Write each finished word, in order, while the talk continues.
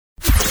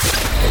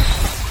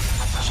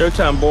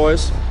Showtime,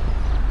 boys,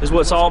 is what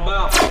it's all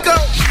about. Go!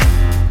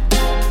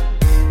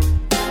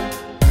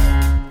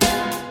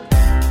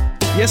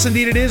 Yes,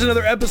 indeed, it is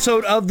another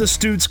episode of the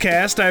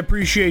Stootscast. I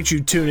appreciate you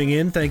tuning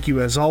in. Thank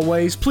you as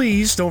always.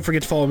 Please don't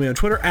forget to follow me on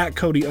Twitter at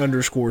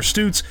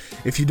Cody_Stoots.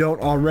 If you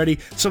don't already,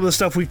 some of the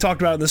stuff we've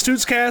talked about in the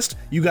Stootscast,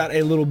 you got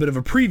a little bit of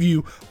a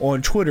preview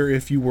on Twitter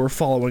if you were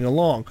following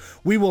along.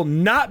 We will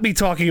not be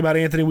talking about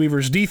Anthony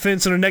Weaver's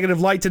defense in a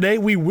negative light today.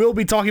 We will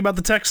be talking about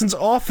the Texans'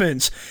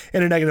 offense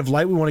in a negative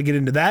light. We want to get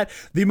into that.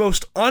 The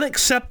most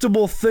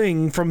unacceptable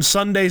thing from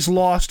Sunday's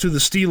loss to the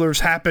Steelers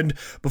happened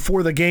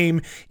before the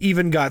game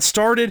even got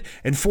started,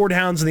 and 4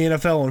 downs in the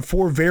NFL and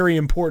 4 very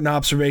important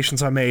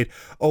observations I made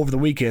over the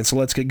weekend. So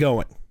let's get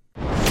going.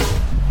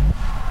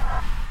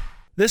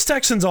 This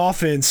Texans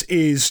offense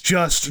is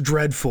just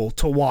dreadful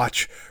to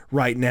watch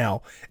right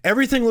now.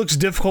 Everything looks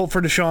difficult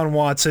for Deshaun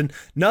Watson.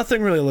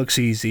 Nothing really looks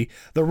easy.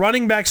 The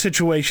running back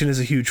situation is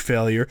a huge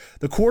failure.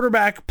 The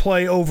quarterback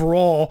play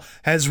overall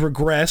has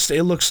regressed.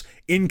 It looks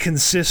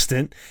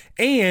inconsistent.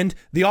 And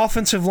the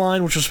offensive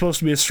line, which was supposed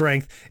to be a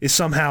strength, is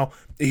somehow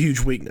a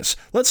huge weakness.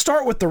 Let's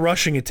start with the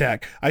rushing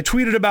attack. I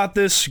tweeted about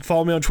this. You can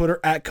follow me on Twitter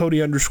at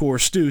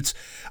Cody_Stoots.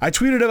 I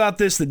tweeted about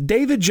this that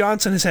David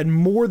Johnson has had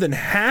more than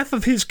half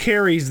of his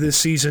carries this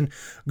season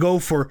go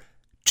for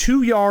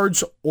 2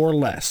 yards or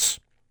less.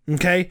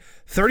 Okay?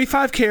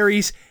 35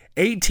 carries,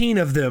 18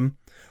 of them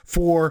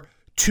for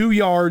 2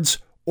 yards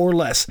or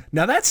less.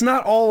 Now, that's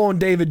not all on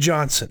David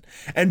Johnson.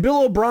 And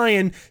Bill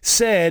O'Brien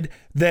said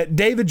that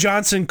David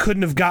Johnson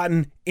couldn't have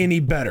gotten any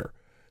better.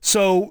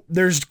 So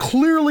there's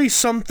clearly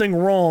something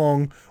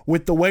wrong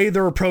with the way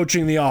they're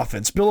approaching the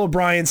offense. Bill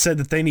O'Brien said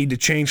that they need to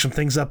change some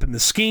things up in the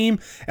scheme,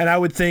 and I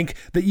would think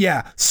that,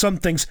 yeah,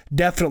 something's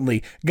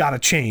definitely got to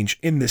change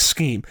in this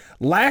scheme.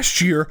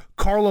 Last year,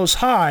 Carlos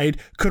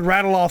Hyde could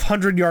rattle off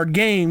 100-yard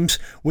games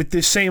with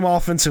this same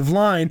offensive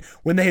line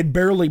when they had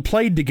barely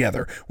played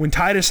together, when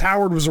Titus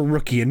Howard was a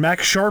rookie and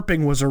Max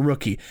Sharping was a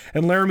rookie,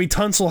 and Laramie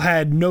Tunsil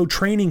had no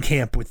training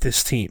camp with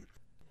this team.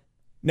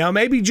 Now,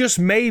 maybe, just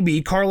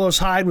maybe, Carlos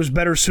Hyde was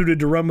better suited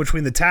to run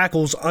between the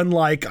tackles,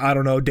 unlike,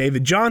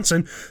 David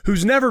Johnson,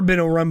 who's never been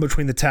a run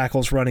between the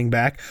tackles running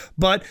back.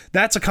 But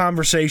that's a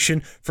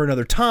conversation for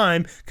another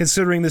time,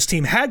 considering this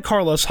team had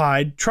Carlos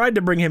Hyde, tried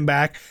to bring him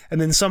back,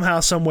 and then somehow,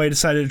 some way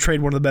decided to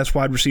trade one of the best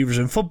wide receivers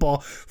in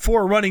football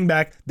for a running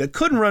back that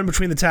couldn't run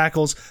between the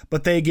tackles,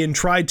 but they again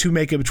tried to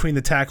make a between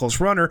the tackles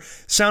runner.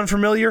 Sound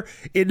familiar?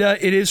 It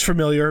is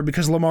familiar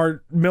because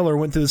Lamar Miller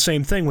went through the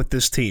same thing with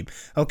this team.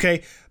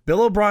 Okay?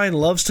 Bill O'Brien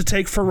loves to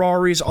take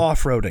Ferraris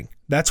off-roading.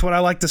 That's what I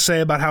like to say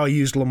about how he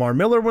used Lamar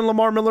Miller when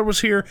Lamar Miller was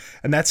here,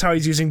 and that's how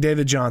he's using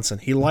David Johnson.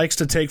 He likes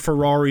to take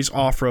Ferraris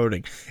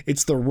off-roading.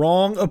 It's the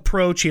wrong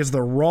approach. He has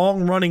the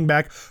wrong running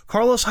back.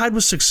 Carlos Hyde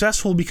was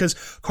successful because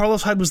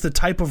Carlos Hyde was the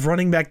type of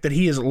running back that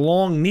he has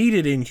long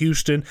needed in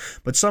Houston,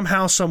 but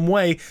somehow, some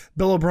way,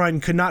 Bill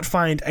O'Brien could not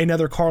find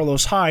another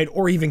Carlos Hyde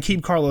or even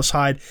keep Carlos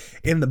Hyde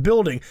in the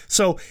building.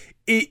 So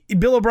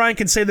Bill O'Brien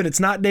can say that it's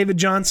not David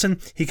Johnson.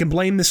 He can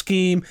blame the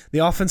scheme, the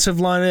offensive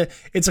line.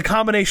 It's a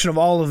combination of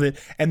all of it,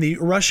 and the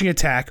rushing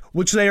attack,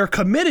 which they are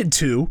committed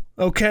to,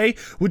 okay,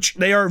 which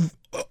they are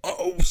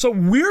so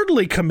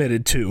weirdly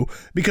committed to,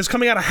 because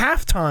coming out of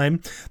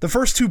halftime, the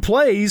first 2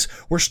 plays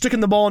were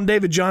sticking the ball in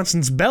David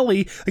Johnson's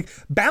belly. Like,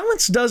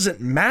 balance doesn't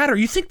matter.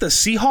 You think the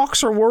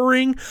Seahawks are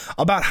worrying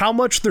about how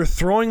much they're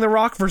throwing the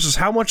rock versus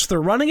how much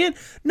they're running it?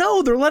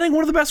 No, they're letting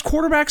one of the best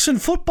quarterbacks in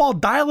football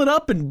dial it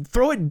up and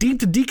throw it deep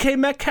to DK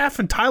Metcalf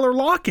and Tyler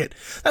Lockett.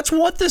 That's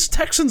what this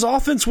Texans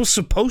offense was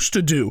supposed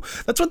to do.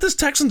 That's what this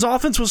Texans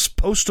offense was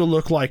supposed to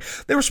look like.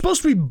 They were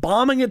supposed to be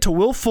bombing it to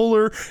Will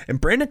Fuller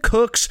and Brandon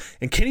Cooks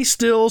and Kenny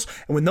Stills,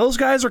 and when those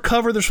guys are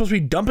covered, they're supposed to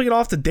be dumping it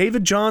off to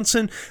David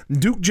Johnson,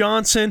 Duke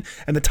Johnson,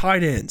 and the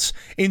tight ends.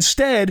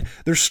 Instead,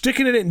 they're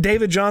sticking it in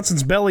David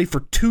Johnson's belly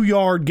for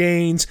 2-yard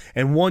gains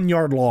and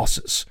 1-yard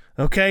losses.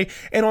 Okay?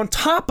 And on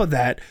top of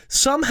that,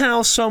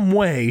 somehow, some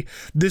way,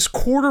 this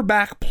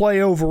quarterback play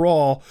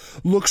overall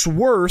looks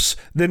worse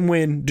than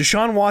when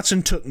Deshaun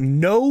Watson took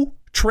no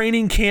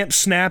training camp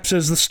snaps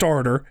as the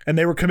starter, and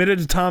they were committed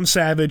to Tom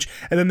Savage,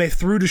 and then they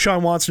threw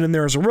Deshaun Watson in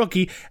there as a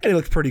rookie, and he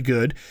looked pretty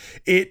good.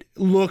 It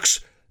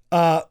looks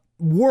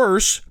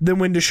worse than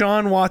when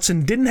Deshaun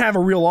Watson didn't have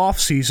a real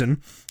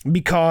offseason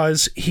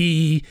because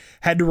he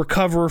had to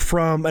recover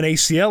from an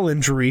ACL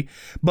injury,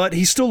 but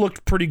he still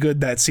looked pretty good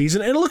that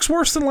season, and it looks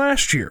worse than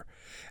last year.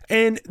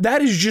 And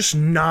that is just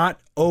not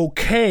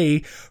okay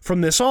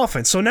from this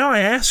offense. So now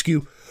I ask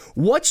you,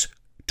 what's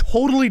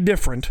totally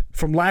different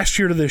from last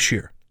year to this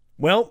year?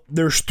 Well,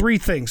 there's 3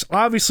 things.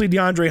 Obviously,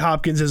 DeAndre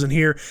Hopkins isn't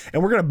here,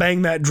 and we're going to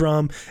bang that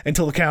drum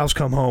until the cows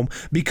come home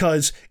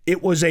because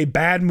it was a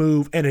bad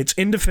move, and it's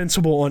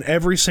indefensible on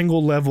every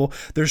single level.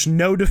 There's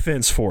no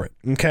defense for it,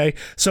 okay?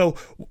 So,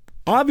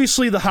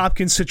 obviously, the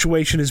Hopkins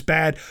situation is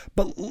bad,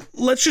 but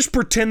let's just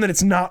pretend that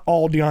it's not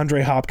all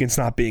DeAndre Hopkins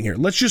not being here.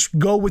 Let's just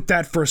go with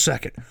that for a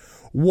second.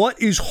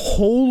 What is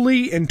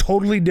wholly and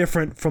totally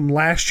different from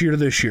last year to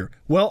this year?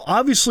 Well,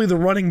 obviously the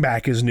running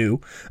back is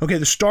new. Okay,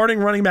 the starting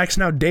running back's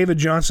now David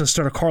Johnson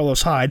instead of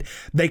Carlos Hyde.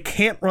 They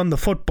can't run the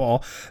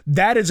football.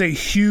 That is a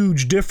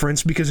huge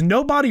difference because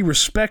nobody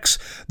respects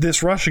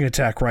this rushing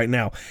attack right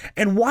now.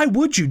 And why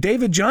would you?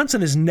 David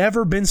Johnson has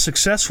never been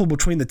successful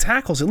between the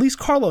tackles. At least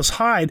Carlos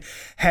Hyde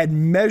had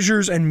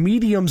measures and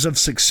mediums of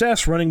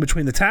success running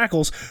between the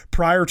tackles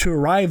prior to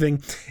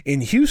arriving in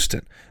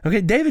Houston.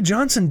 Okay, David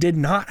Johnson did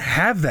not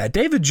have that.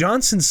 David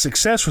Johnson's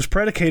success was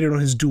predicated on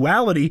his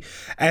duality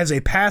as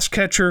a pass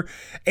catcher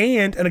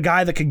and a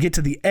guy that could get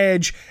to the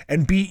edge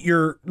and beat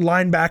your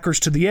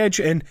linebackers to the edge.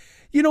 And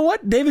you know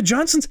what? David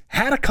Johnson's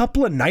had a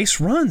couple of nice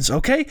runs,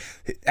 okay?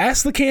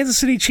 Ask the Kansas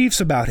City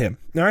Chiefs about him.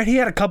 All right, he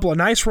had a couple of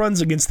nice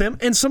runs against them,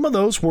 and some of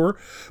those were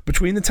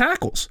between the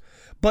tackles.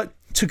 But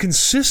to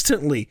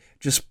consistently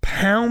just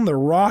pound the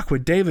rock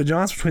with David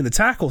Johnson between the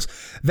tackles,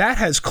 that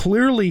has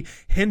clearly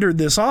hindered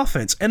this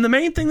offense. And the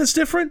main thing that's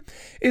different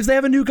is they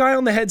have a new guy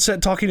on the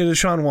headset talking to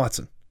Deshaun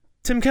Watson,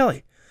 Tim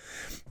Kelly.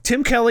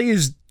 Tim Kelly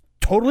is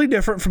totally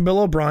different from Bill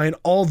O'Brien,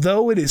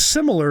 although it is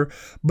similar,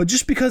 but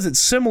just because it's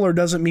similar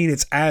doesn't mean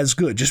it's as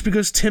good. Just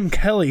because Tim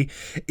Kelly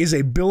is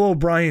a Bill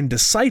O'Brien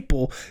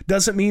disciple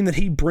doesn't mean that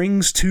he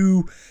brings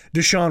to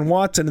Deshaun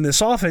Watson in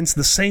this offense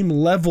the same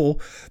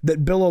level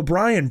that Bill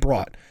O'Brien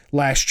brought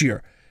last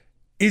year.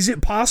 Is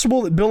it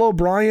possible that Bill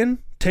O'Brien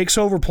takes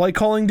over play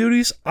calling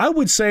duties? I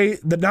would say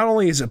that not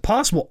only is it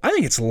possible, I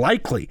think it's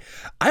likely.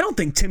 I don't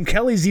think Tim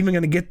Kelly's even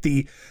going to get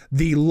the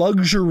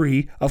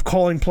luxury of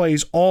calling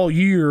plays all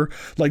year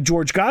like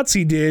George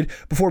Godsey did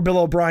before Bill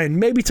O'Brien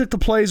maybe took the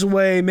plays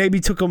away,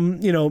 maybe took them,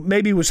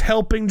 maybe was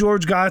helping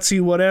George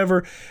Godsey,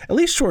 whatever. At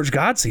least George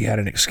Godsey had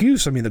an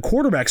excuse. I mean, the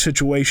quarterback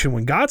situation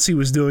when Godsey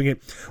was doing it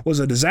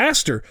was a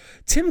disaster.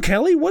 Tim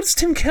Kelly, what's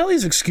Tim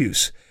Kelly's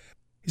excuse?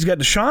 He's got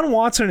Deshaun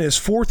Watson in his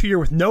fourth year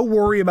with no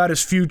worry about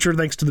his future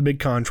thanks to the big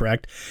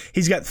contract.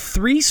 He's got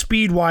 3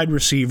 speed wide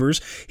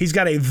receivers. He's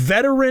got a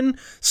veteran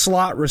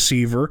slot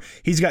receiver.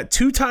 He's got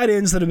 2 tight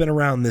ends that have been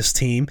around this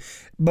team.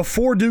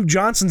 Before Duke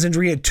Johnson's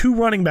injury, he had 2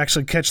 running backs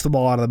that catch the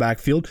ball out of the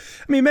backfield.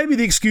 I mean, maybe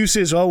the excuse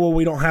is,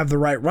 we don't have the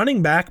right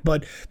running back,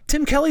 but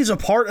Tim Kelly's a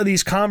part of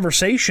these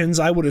conversations,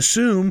 I would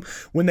assume,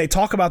 when they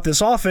talk about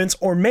this offense,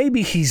 or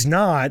maybe he's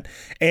not,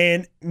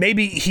 and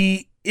maybe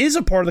he is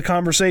a part of the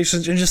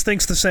conversations and just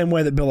thinks the same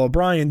way that Bill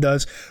O'Brien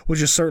does,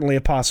 which is certainly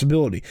a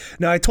possibility.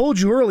 Now, I told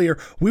you earlier,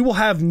 we will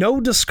have no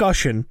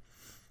discussion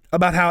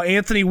about how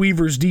Anthony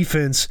Weaver's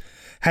defense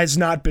has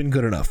not been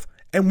good enough.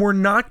 And we're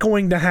not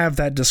going to have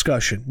that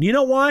discussion. You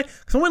know why?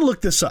 Because I want to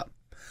look this up.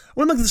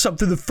 Through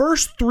the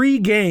first 3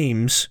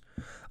 games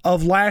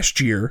of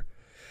last year,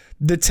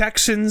 the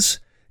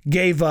Texans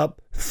gave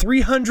up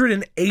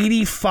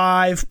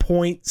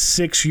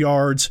 385.6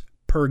 yards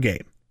per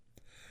game.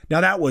 Now,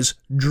 that was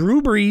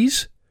Drew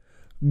Brees,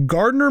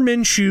 Gardner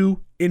Minshew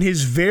in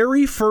his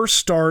very first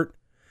start,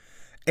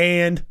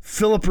 and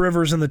Phillip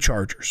Rivers and the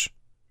Chargers.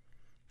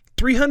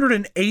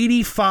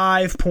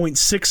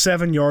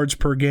 385.67 yards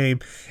per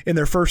game in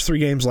their first 3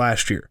 games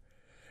last year.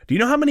 Do you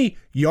know how many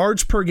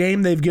yards per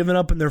game they've given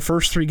up in their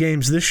first 3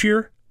 games this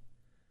year?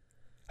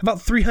 About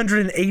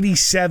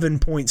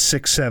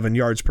 387.67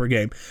 yards per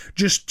game.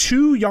 Just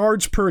 2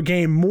 yards per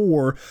game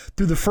more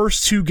through the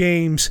first 3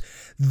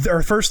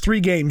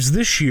 games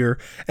this year,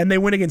 and they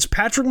went against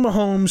Patrick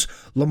Mahomes,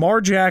 Lamar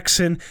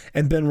Jackson,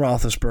 and Ben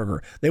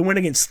Roethlisberger. They went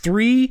against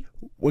three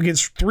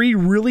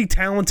really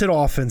talented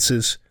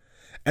offenses,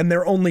 and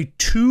they're only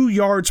 2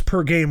 yards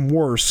per game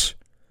worse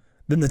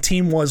than the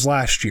team was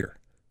last year.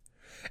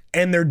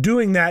 And they're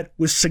doing that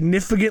with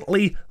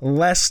significantly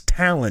less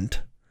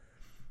talent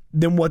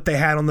than what they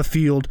had on the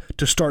field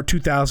to start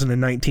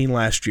 2019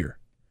 last year.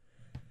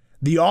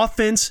 The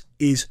offense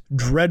is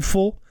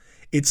dreadful.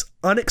 It's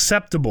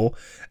unacceptable.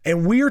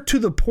 And we are to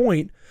the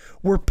point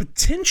where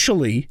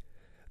potentially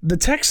the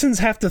Texans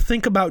have to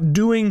think about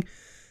doing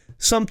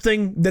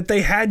something that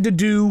they had to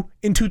do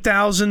in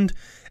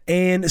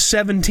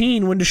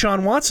 2017 when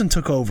Deshaun Watson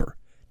took over.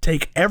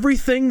 Take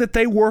everything that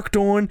they worked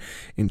on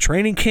in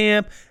training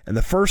camp and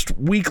the first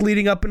week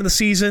leading up into the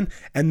season,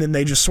 and then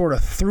they just sort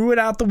of threw it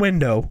out the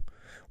window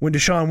when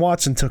Deshaun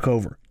Watson took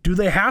over. Do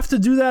they have to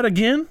do that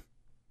again?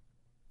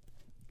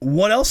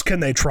 What else can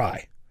they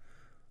try?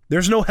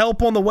 There's no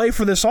help on the way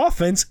for this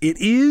offense. It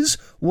is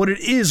what it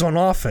is on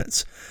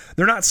offense.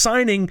 They're not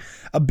signing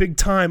a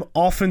big-time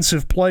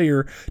offensive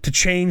player to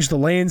change the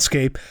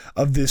landscape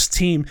of this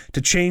team,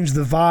 to change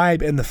the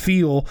vibe and the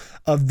feel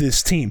of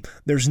this team.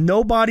 There's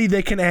nobody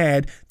they can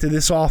add to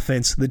this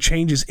offense that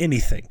changes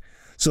anything.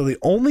 So the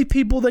only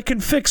people that can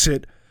fix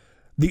it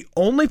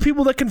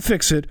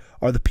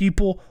are the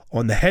people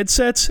on the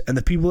headsets and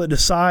the people that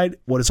decide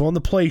what is on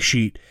the play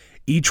sheet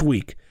each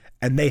week.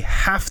 And they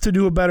have to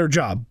do a better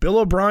job. Bill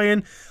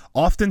O'Brien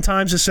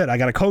oftentimes has said, I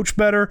got to coach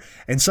better.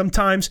 And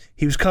sometimes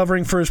he was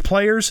covering for his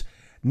players.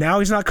 Now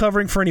he's not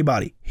covering for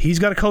anybody. He's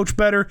got to coach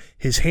better.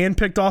 His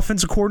hand-picked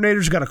offensive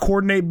coordinator's got to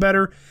coordinate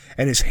better,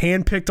 and his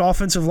hand-picked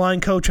offensive line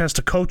coach has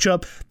to coach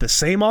up the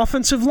same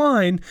offensive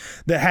line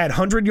that had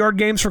 100-yard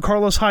games for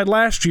Carlos Hyde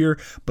last year,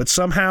 but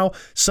somehow,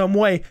 some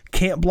way,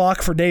 can't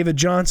block for David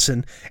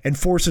Johnson and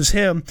forces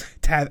him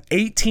to have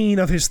 18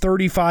 of his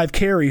 35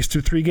 carries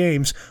through 3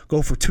 games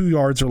go for 2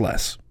 yards or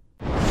less.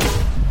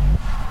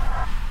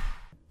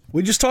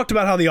 We just talked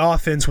about how the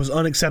offense was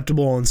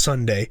unacceptable on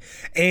Sunday,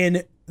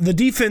 and the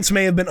defense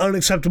may have been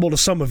unacceptable to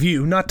some of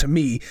you, not to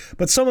me,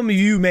 but some of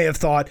you may have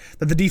thought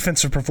that the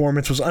defensive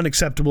performance was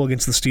unacceptable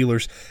against the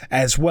Steelers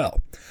as well.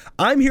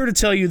 I'm here to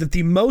tell you that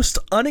the most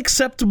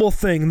unacceptable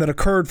thing that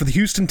occurred for the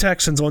Houston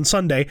Texans on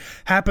Sunday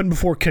happened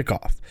before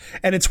kickoff,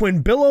 and it's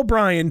when Bill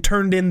O'Brien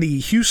turned in the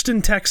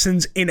Houston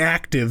Texans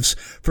inactives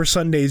for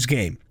Sunday's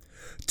game.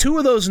 2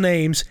 of those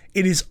names,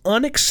 it is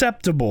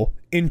unacceptable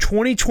in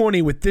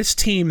 2020 with this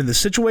team and the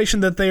situation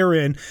that they are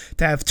in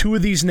to have 2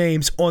 of these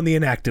names on the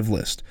inactive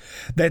list.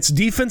 That's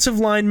defensive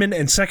lineman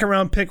and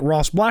second-round pick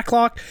Ross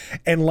Blacklock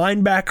and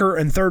linebacker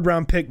and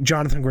third-round pick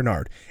Jonathan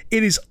Grenard.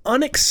 It is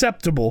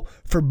unacceptable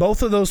for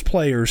both of those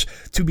players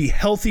to be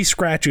healthy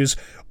scratches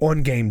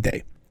on game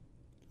day.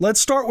 Let's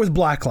start with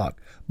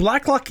Blacklock.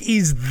 Blacklock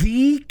is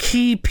the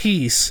key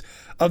piece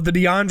of the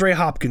DeAndre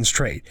Hopkins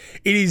trade.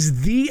 It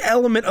is the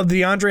element of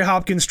the DeAndre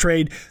Hopkins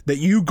trade that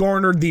you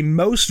garnered the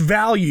most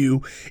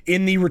value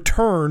in the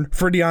return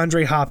for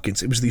DeAndre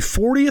Hopkins. It was the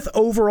 40th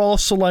overall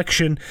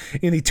selection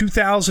in the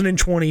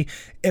 2020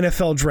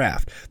 NFL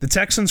Draft. The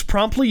Texans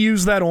promptly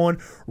used that on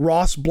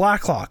Ross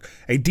Blacklock,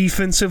 a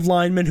defensive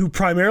lineman who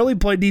primarily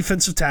played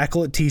defensive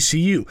tackle at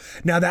TCU.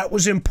 Now, that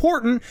was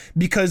important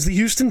because the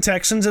Houston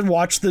Texans had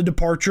watched the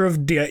departure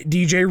of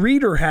DJ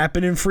Reader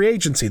happen in free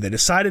agency. They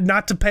decided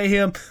not to pay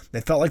him.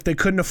 They felt like they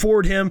couldn't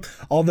afford him,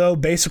 although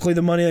basically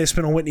the money they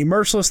spent on Whitney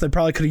Merciless they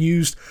probably could have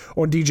used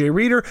on DJ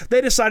Reader.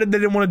 They decided they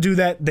didn't want to do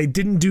that. They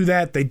didn't do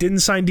that. They didn't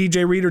sign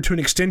DJ Reader to an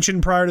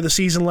extension prior to the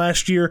season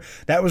last year.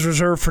 That was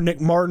reserved for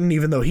Nick Martin,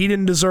 even though he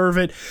didn't deserve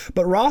it.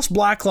 But Ross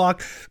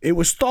Blacklock, it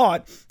was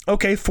thought,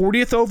 okay,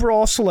 40th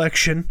overall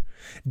selection,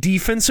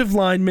 defensive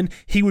lineman,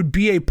 he would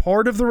be a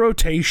part of the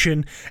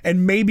rotation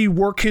and maybe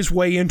work his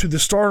way into the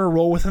starter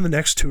role within the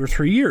next 2 or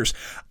 3 years.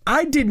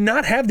 I did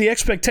not have the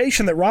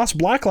expectation that Ross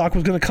Blacklock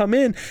was going to come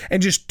in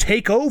and just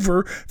take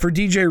over for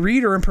DJ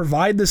Reader and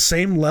provide the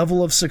same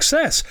level of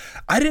success.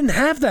 I didn't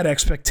have that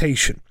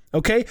expectation.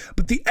 Okay,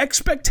 but the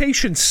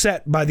expectation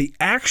set by the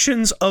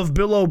actions of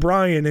Bill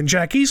O'Brien and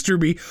Jack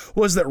Easterby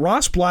was that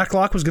Ross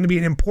Blacklock was going to be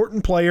an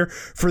important player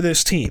for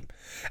this team.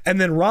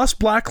 And then Ross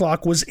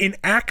Blacklock was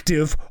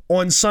inactive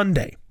on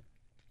Sunday.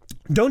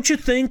 Don't you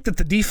think that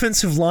the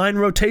defensive line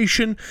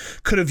rotation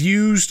could have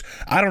used,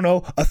 a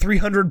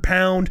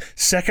 300-pound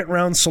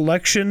second-round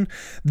selection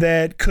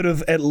that could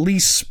have at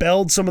least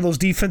spelled some of those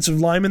defensive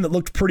linemen that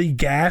looked pretty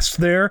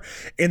gassed there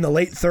in the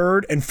late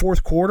third and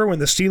fourth quarter when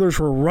the Steelers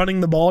were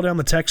running the ball down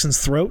the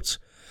Texans' throats?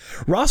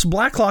 Ross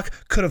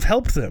Blacklock could have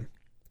helped them.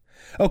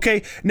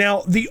 Okay,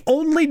 now the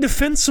only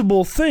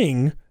defensible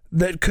thing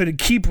that could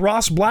keep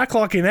Ross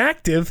Blacklock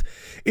inactive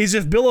is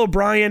if Bill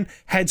O'Brien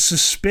had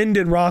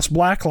suspended Ross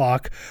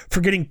Blacklock for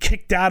getting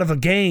kicked out of a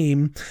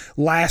game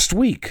last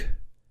week.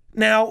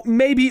 Now,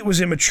 maybe it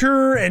was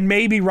immature and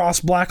maybe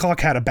Ross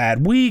Blacklock had a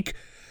bad week,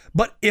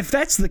 but if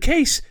that's the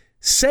case,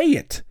 say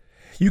it.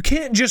 You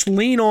can't just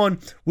lean on,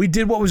 we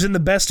did what was in the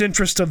best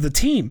interest of the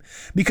team,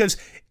 because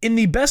in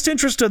the best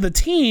interest of the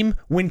team,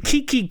 when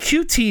Keke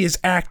Coutee is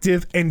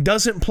active and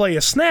doesn't play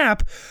a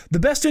snap, the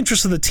best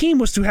interest of the team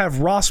was to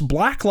have Ross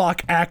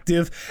Blacklock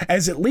active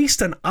as at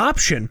least an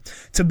option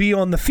to be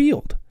on the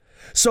field.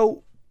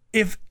 So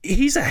if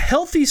he's a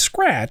healthy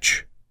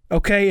scratch,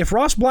 okay, if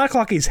Ross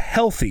Blacklock is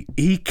healthy,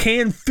 he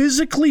can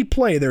physically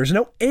play. There's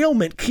no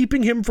ailment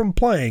keeping him from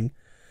playing.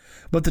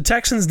 But the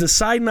Texans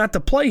decide not to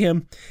play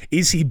him.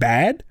 Is he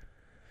bad?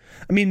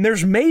 I mean,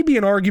 there's maybe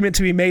an argument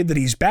to be made that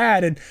he's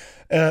bad. And,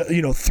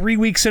 3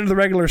 weeks into the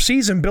regular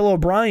season, Bill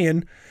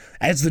O'Brien,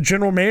 as the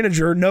general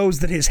manager, knows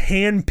that his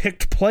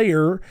hand-picked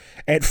player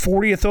at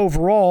 40th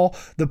overall,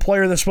 the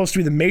player that's supposed to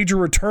be the major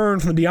return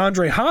from the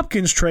DeAndre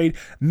Hopkins trade,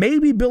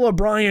 maybe Bill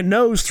O'Brien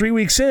knows 3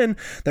 weeks in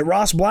that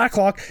Ross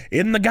Blacklock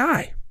isn't the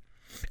guy.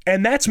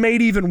 And that's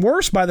made even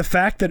worse by the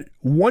fact that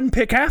one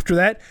pick after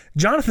that,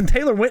 Jonathan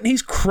Taylor went and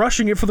he's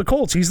crushing it for the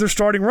Colts. He's their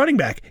starting running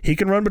back. He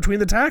can run between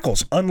the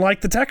tackles,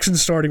 unlike the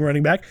Texans' starting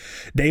running back,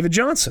 David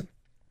Johnson.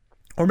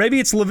 Or maybe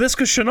it's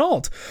Laviska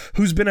Shenault,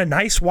 who's been a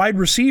nice wide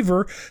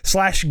receiver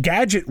 /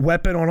 gadget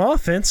weapon on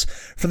offense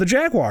for the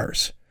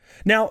Jaguars.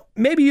 Now,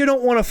 maybe you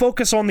don't want to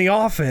focus on the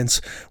offense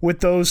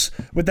with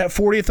that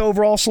 40th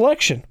overall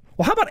selection.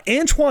 Well, how about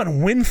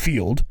Antoine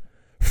Winfield?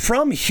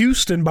 From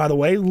Houston, by the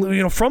way,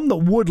 from the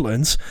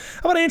Woodlands.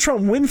 How about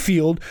Antoine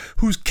Winfield,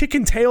 who's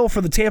kicking tail for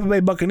the Tampa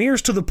Bay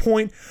Buccaneers to the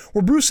point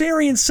where Bruce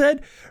Arians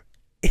said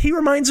he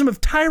reminds him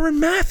of Tyrann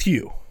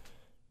Mathieu.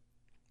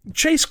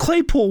 Chase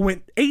Claypool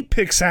went 9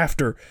 picks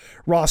after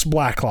Ross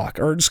Blacklock.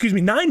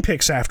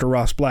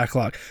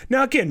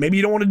 Now, again, maybe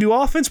you don't want to do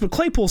offense, but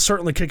Claypool's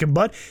certainly kicking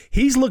butt.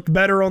 He's looked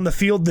better on the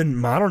field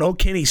than,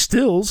 Kenny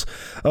Stills.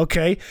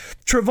 Okay.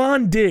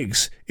 Trevon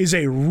Diggs is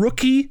a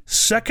rookie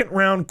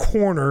second-round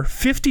corner,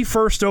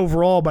 51st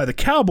overall by the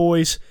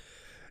Cowboys.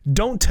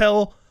 Don't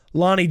tell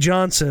Lonnie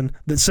Johnson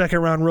that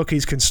second-round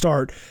rookies can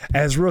start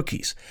as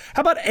rookies.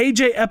 How about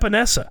A.J.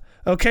 Epinesa?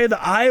 Okay,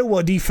 the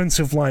Iowa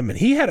defensive lineman.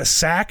 He had a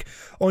sack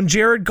on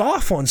Jared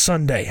Goff on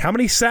Sunday. How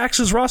many sacks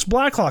does Ross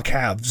Blacklock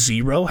have?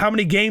 0. How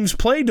many games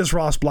played does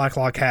Ross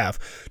Blacklock have?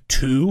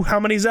 2. How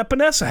many does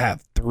Epinesa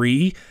have?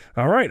 3.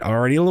 All right,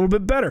 already a little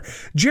bit better.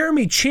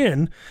 Jeremy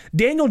Chinn,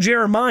 Daniel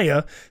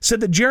Jeremiah, said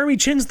that Jeremy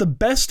Chinn's the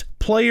best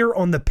player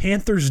on the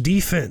Panthers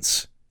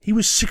defense. He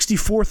was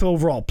 64th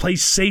overall,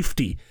 plays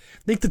safety.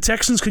 Think the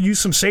Texans could use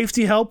some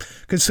safety help,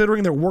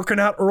 considering they're working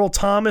out Earl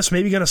Thomas,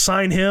 maybe going to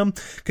sign him,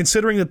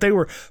 considering that they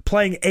were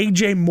playing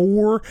A.J.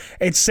 Moore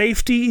at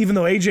safety, even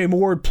though A.J.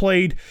 Moore had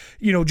played,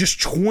 just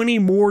 20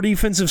 more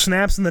defensive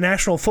snaps in the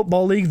National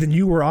Football League than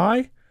you or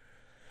I.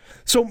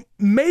 So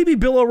maybe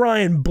Bill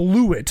O'Brien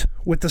blew it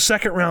with the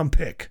second-round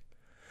pick.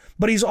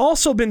 But he's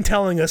also been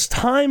telling us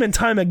time and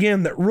time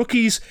again that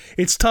rookies,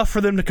 it's tough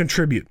for them to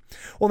contribute.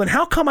 Well, then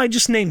how come I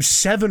just named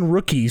 7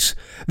 rookies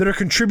that are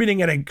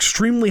contributing at an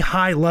extremely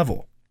high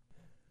level?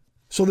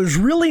 So there's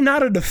really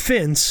not a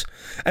defense,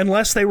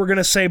 unless they were going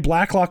to say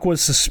Blacklock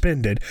was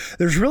suspended.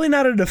 There's really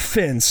not a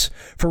defense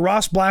for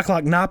Ross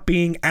Blacklock not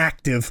being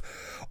active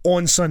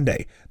on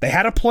Sunday. They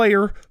had a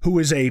player who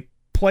is a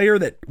player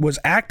that was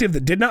active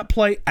that did not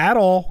play at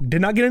all,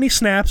 did not get any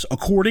snaps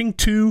according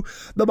to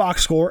the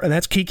box score, and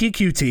that's Keke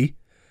Coutee.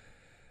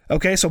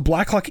 Okay, so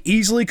Blacklock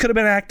easily could have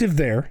been active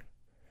there.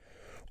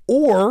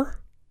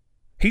 Or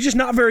he's just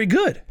not very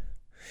good.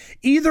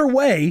 Either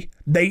way,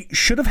 they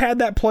should have had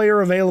that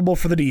player available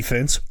for the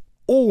defense,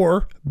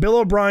 or Bill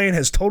O'Brien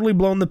has totally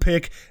blown the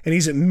pick and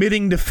he's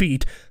admitting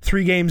defeat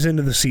 3 games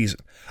into the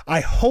season.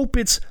 I hope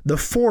it's the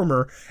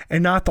former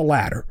and not the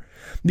latter.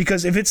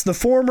 Because if it's the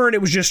former and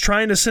it was just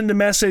trying to send a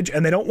message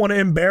and they don't want to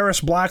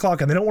embarrass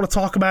Blacklock and they don't want to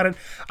talk about it,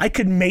 I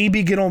could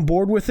maybe get on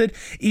board with it,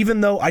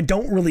 even though I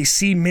don't really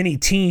see many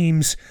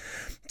teams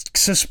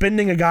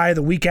suspending a guy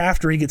the week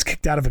after he gets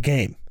kicked out of a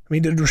game. I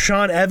mean, did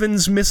Rashaan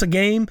Evans miss a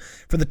game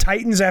for the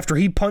Titans after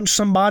he punched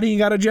somebody and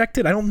got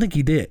ejected? I don't think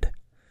he did.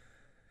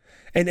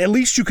 And at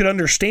least you could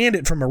understand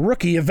it from a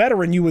rookie. A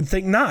veteran, you would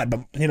think not.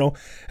 But,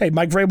 hey,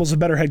 Mike Vrabel's a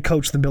better head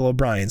coach than Bill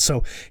O'Brien,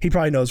 so he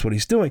probably knows what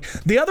he's doing.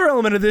 The other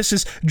element of this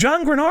is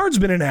John Grenard's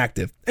been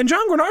inactive, and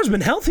John Grenard's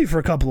been healthy for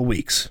a couple of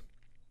weeks.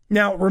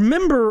 Now,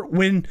 remember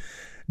when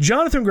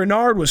Jonathan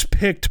Grenard was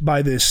picked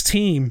by this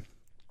team,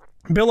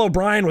 Bill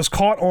O'Brien was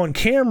caught on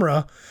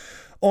camera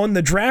on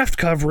the draft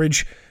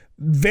coverage,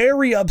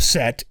 very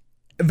upset,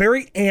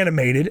 very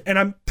animated, and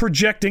I'm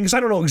projecting because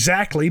I don't know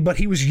exactly, but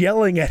he was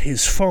yelling at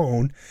his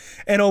phone,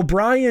 and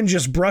O'Brien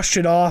just brushed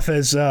it off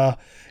as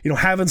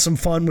having some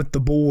fun with the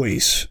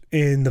boys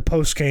in the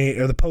post-game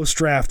or the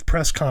post-draft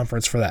press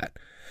conference for that.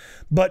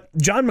 But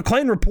John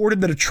McClain reported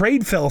that a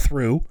trade fell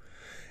through,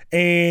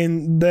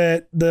 and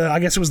that I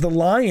guess it was the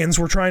Lions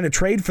were trying to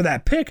trade for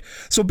that pick.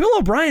 So Bill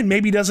O'Brien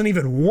maybe doesn't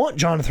even want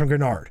Jonathan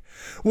Grenard,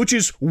 which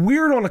is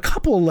weird on a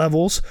couple of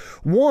levels.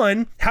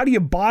 One, how do you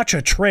botch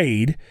a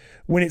trade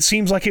when it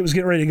seems like it was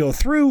getting ready to go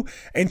through?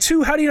 And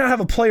 2, how do you not have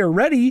a player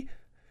ready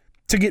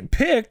to get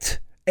picked?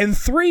 And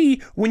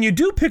 3, when you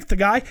do pick the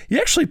guy, you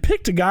actually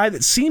picked a guy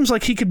that seems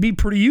like he could be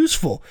pretty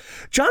useful.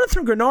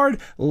 Jonathan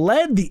Grenard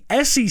led the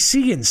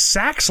SEC in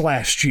sacks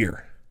last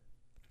year.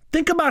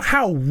 Think about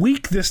how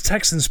weak this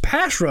Texans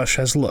pass rush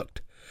has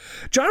looked.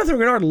 Jonathan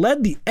Grenard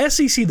led the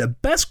SEC, the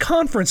best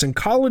conference in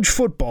college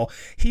football.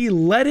 He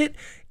led it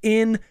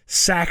in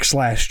sacks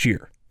last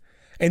year.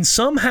 And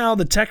somehow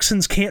the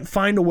Texans can't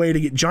find a way to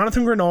get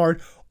Jonathan Grenard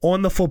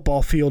on the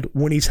football field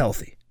when he's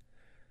healthy.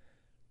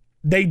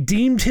 They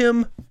deemed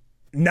him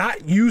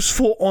not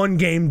useful on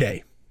game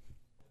day.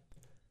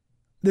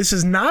 This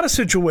is not a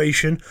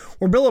situation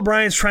where Bill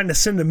O'Brien's trying to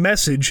send a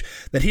message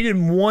that he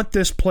didn't want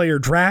this player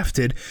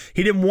drafted.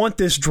 He didn't want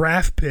this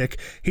draft pick.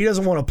 He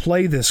doesn't want to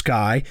play this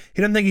guy.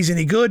 He doesn't think he's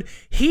any good.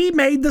 He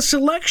made the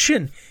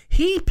selection.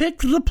 He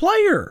picked the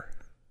player.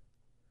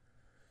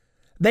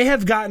 They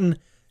have gotten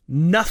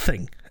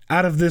nothing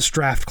out of this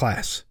draft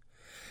class.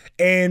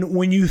 And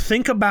when you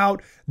think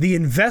about the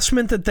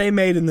investment that they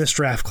made in this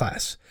draft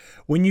class,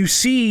 when you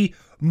see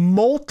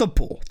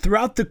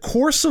throughout the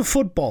course of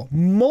football,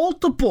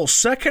 multiple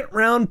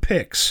second-round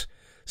picks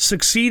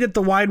succeed at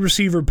the wide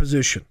receiver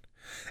position,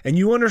 and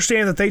you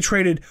understand that they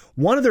traded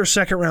one of their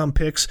second-round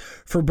picks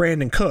for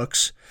Brandon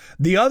Cooks,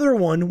 the other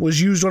one was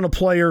used on a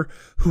player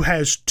who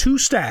has 2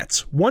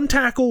 stats, 1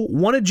 tackle,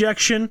 1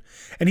 ejection,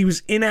 and he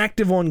was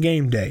inactive on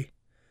game day.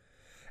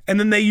 And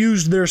then they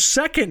used their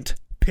second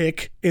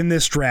pick in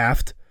this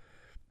draft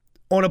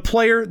on a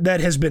player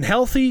that has been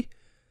healthy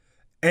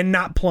and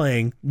not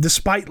playing,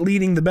 despite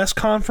leading the best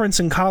conference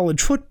in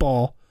college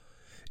football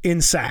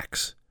in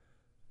sacks.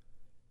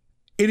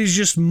 It is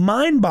just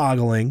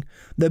mind-boggling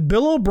that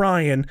Bill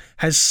O'Brien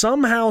has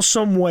somehow,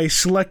 some way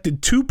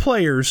selected 2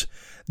 players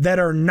that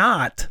are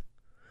not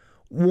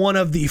one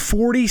of the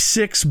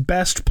 46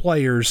 best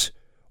players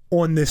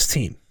on this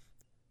team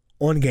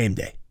on game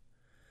day.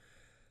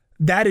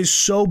 That is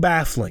so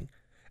baffling.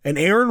 And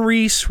Aaron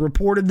Reese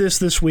reported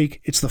this week.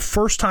 It's the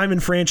first time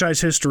in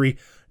franchise history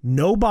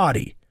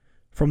nobody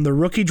from the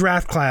rookie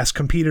draft class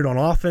competed on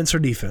offense or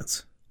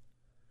defense.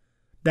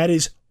 That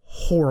is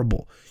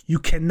horrible. You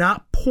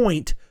cannot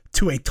point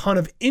to a ton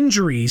of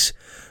injuries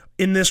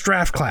in this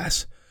draft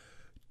class.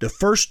 The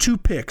first 2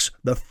 picks,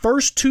 the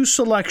first 2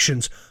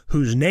 selections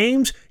whose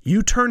names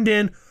you turned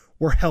in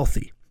were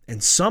healthy.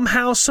 And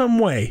somehow, some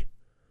way,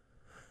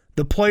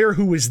 the player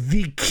who was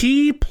the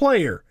key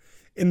player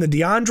in the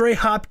DeAndre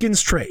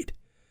Hopkins trade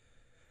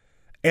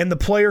and the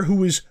player who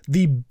was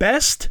the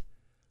best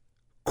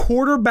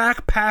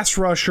quarterback pass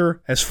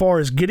rusher as far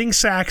as getting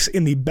sacks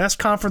in the best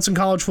conference in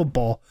college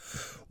football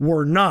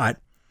were not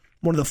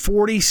one of the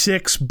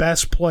 46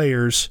 best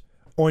players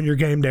on your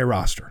game day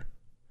roster.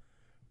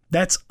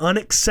 That's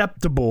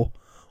unacceptable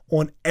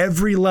on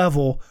every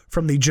level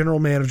from the general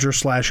manager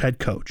 / head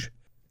coach.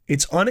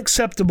 It's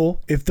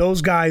unacceptable if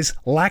those guys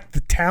lack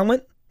the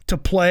talent to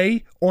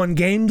play on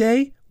game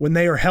day when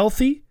they are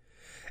healthy,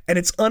 and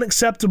it's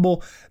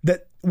unacceptable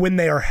that when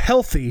they are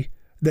healthy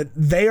that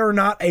they are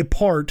not a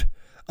part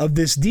of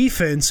this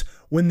defense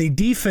when the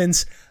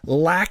defense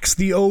lacks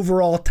the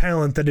overall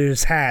talent that it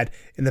has had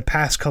in the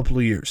past couple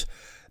of years.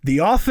 The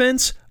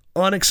offense,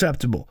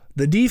 unacceptable.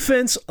 The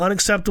defense,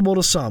 unacceptable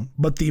to some.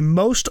 But the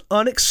most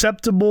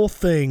unacceptable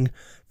thing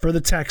for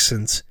the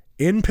Texans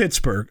in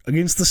Pittsburgh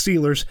against the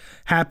Steelers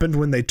happened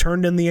when they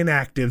turned in the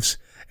inactives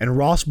and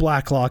Ross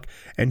Blacklock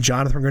and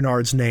Jonathan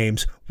Grenard's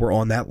names were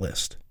on that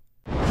list.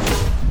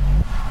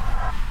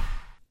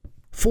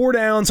 4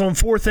 downs on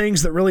 4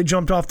 things that really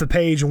jumped off the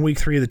page in Week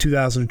 3 of the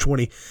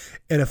 2020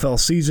 NFL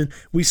season.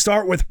 We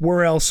start with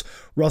where else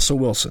Russell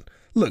Wilson.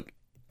 Look,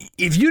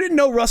 if you didn't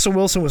know Russell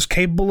Wilson was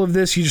capable of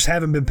this, you just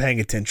haven't been paying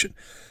attention.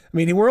 I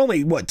mean, we're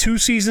only, 3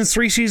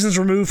 seasons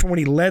removed from when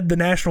he led the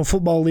National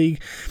Football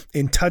League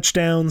in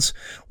touchdowns.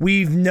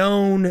 We've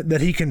known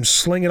that he can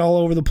sling it all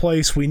over the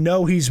place. We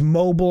know he's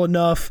mobile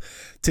enough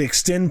to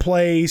extend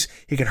plays.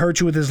 He can hurt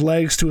you with his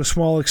legs to a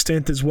small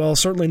extent as well.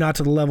 Certainly not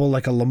to the level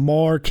like a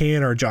Lamar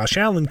can or a Josh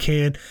Allen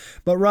can.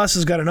 But Russ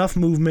has got enough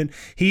movement.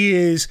 He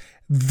is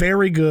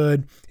very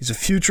good. He's a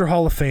future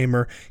Hall of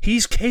Famer.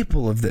 He's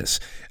capable of this.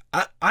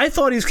 I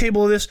thought he was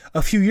capable of this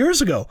a few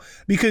years ago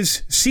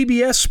because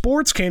CBS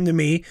Sports came to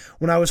me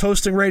when I was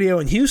hosting radio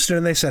in Houston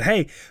and they said,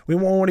 hey, we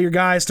want one of your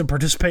guys to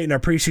participate in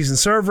our preseason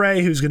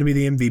survey. Who's going to be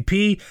the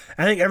MVP?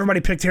 I think everybody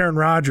picked Aaron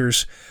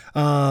Rodgers.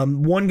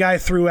 One guy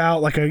threw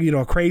out like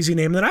a crazy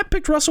name. And then I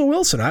picked Russell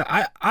Wilson.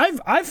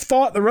 I've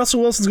thought that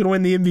Russell Wilson's going to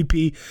win the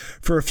MVP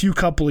for a few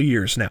couple of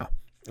years now.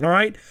 All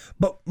right.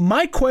 But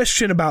my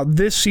question about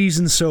this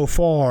season so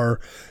far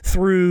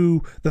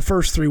through the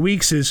first 3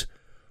 weeks is,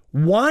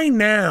 why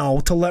now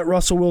to let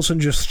Russell Wilson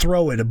just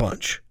throw it a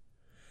bunch?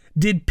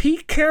 Did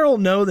Pete Carroll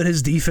know that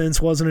his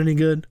defense wasn't any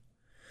good?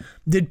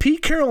 Did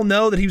Pete Carroll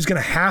know that he was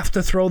going to have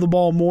to throw the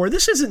ball more?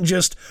 This isn't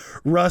just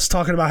Russ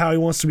talking about how he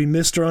wants to be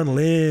Mr.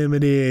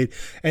 Unlimited.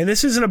 And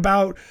this isn't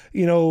about,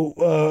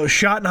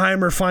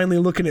 Schottenheimer finally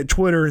looking at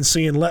Twitter and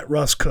seeing let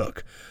Russ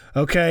cook.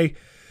 Okay?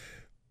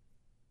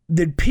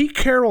 Did Pete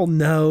Carroll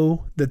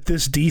know that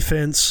this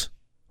defense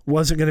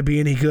wasn't going to be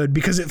any good?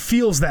 Because it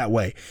feels that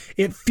way.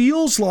 It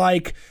feels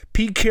like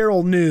Pete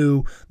Carroll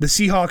knew the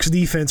Seahawks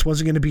defense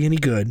wasn't going to be any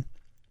good,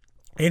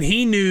 and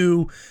he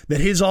knew that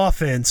his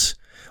offense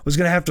was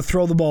going to have to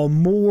throw the ball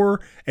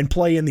more and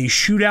play in these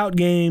shootout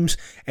games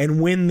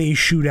and win these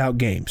shootout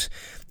games.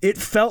 It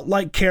felt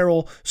like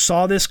Carroll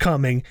saw this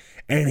coming,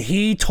 and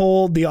he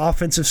told the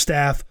offensive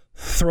staff,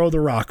 throw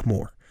the rock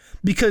more.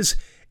 Because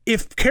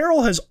if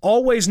Carroll has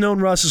always known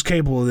Russ is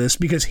capable of this,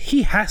 because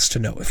he has to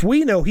know, if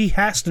we know he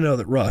has to know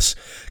that Russ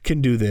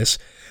can do this,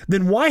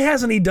 then why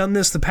hasn't he done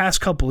this the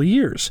past couple of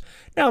years?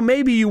 Now,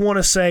 maybe you want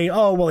to say,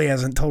 oh, well, he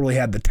hasn't totally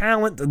had the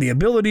talent, the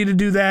ability to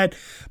do that,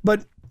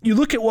 but you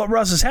look at what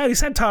Russ has had.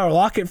 He's had Tyler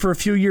Lockett for a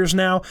few years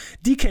now.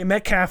 DK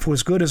Metcalf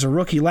was good as a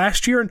rookie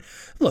last year, and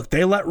look,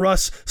 they let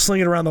Russ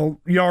sling it around the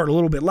yard a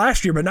little bit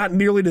last year, but not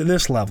nearly to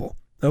this level,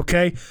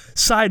 okay?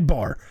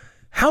 Sidebar.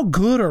 How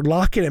good are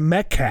Lockett and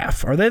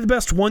Metcalf? Are they the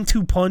best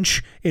 1-2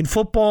 punch in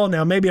football?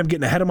 Now, maybe I'm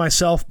getting ahead of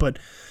myself, but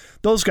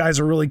those guys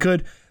are really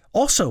good.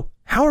 Also,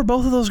 how are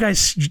both of those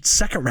guys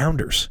second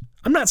rounders?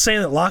 I'm not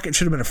saying that Lockett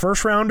should have been a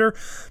first rounder,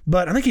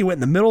 but I think he went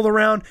in the middle of the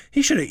round.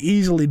 He should have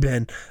easily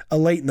been a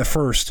late in the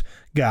first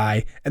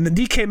guy. And then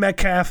DK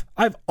Metcalf,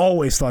 I've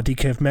always thought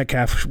DK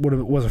Metcalf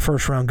was a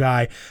first round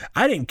guy.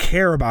 I didn't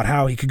care about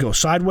how he could go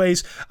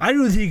sideways. I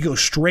knew that he could go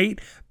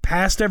straight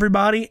past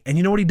everybody, and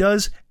you know what he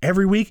does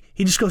every week?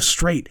 He just goes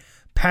straight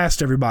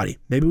past everybody.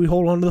 Maybe we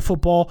hold on to the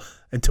football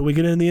until we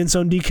get in the end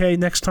zone, DK,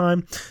 next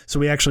time, so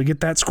we actually get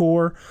that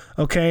score,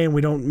 okay, and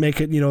we don't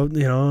make it, a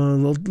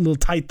little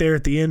tight there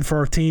at the end for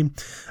our team,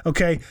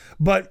 okay.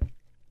 But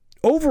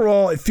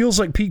overall, it feels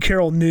like Pete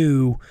Carroll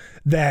knew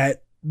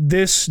that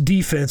this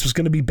defense was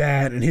going to be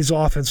bad and his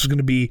offense was going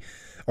to be,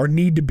 or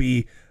need to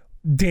be,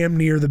 damn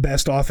near the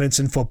best offense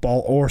in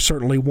football, or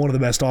certainly one of the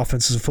best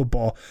offenses in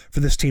football for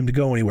this team to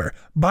go anywhere.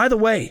 By the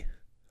way,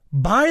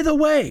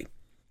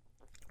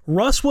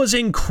 Russ was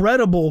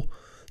incredible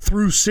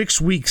through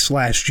 6 weeks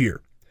last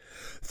year.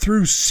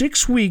 Through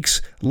 6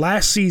 weeks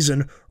last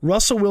season,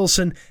 Russell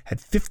Wilson had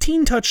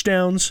 15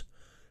 touchdowns,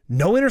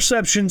 no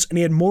interceptions, and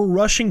he had more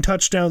rushing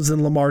touchdowns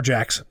than Lamar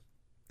Jackson.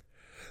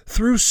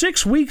 Through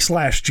 6 weeks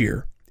last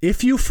year,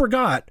 if you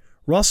forgot,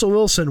 Russell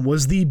Wilson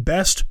was the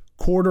best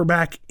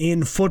quarterback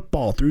in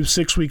football through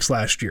 6 weeks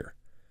last year.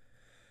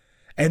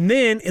 And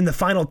then in the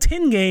final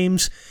 10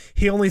 games,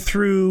 he only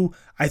threw,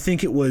 I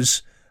think it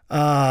was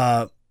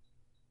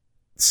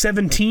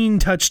 17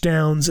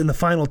 touchdowns in the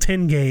final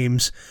 10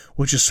 games,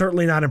 which is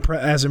certainly not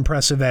as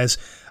impressive as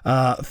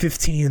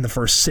 15 in the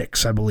first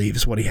 6, I believe,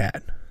 is what he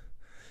had.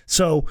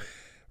 So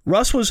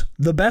Russ was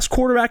the best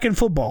quarterback in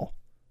football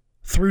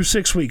through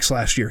 6 weeks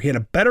last year. He had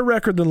a better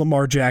record than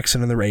Lamar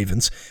Jackson and the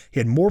Ravens. He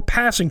had more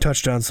passing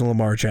touchdowns than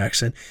Lamar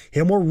Jackson. He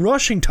had more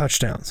rushing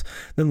touchdowns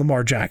than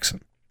Lamar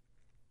Jackson.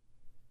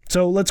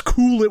 So let's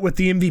cool it with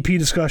the MVP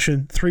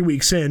discussion 3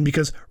 weeks in,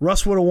 because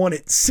Russ would have won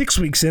it 6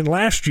 weeks in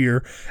last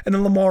year, and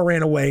then Lamar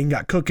ran away and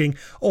got cooking.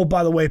 Oh,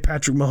 by the way,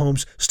 Patrick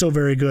Mahomes, still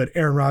very good.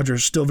 Aaron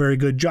Rodgers, still very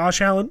good.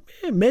 Josh Allen,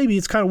 maybe.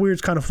 It's kind of weird.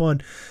 It's kind of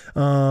fun.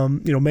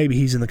 Maybe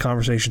he's in the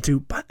conversation too.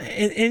 But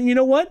and you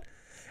know what?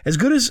 As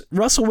good as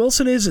Russell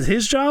Wilson is at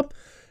his job,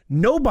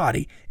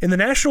 nobody in the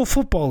National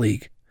Football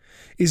League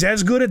is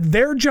as good at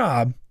their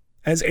job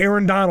as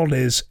Aaron Donald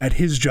is at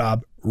his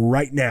job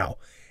right now.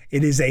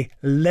 It is a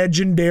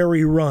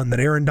legendary run that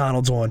Aaron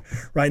Donald's on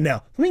right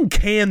now. We can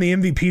can the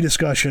MVP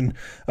discussion,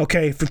 for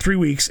 3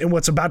 weeks in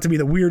what's about to be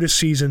the weirdest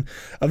season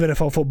of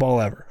NFL football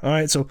ever. All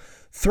right, so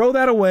throw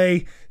that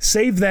away.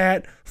 Save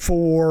that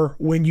for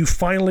when you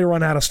finally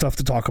run out of stuff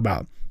to talk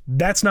about.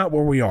 That's not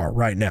where we are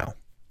right now.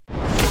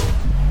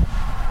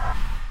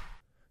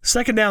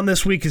 Second down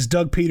this week is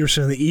Doug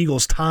Peterson and the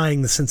Eagles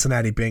tying the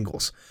Cincinnati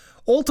Bengals.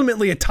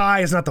 Ultimately, a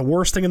tie is not the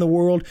worst thing in the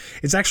world.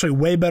 It's actually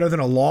way better than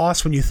a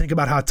loss when you think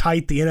about how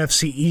tight the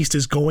NFC East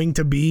is going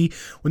to be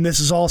when this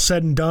is all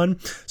said and done.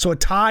 So a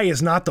tie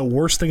is not the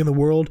worst thing in the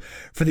world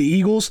for the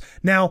Eagles.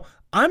 Now,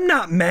 I'm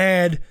not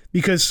mad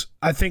because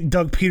I think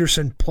Doug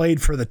Peterson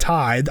played for the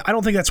tie. I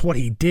don't think that's what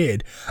he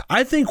did.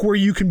 I think where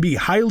you can be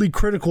highly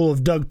critical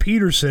of Doug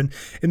Peterson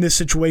in this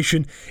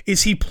situation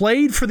is he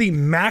played for the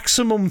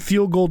maximum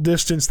field goal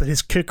distance that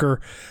his kicker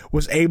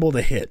was able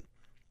to hit.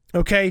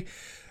 Okay?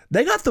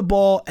 They got the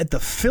ball at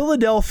the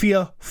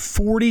Philadelphia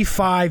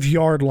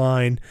 45-yard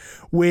line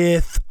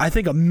with, I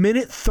think,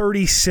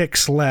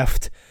 1:36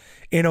 left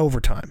in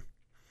overtime.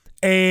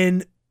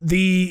 And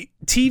the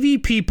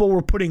TV people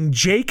were putting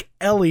Jake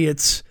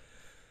Elliott's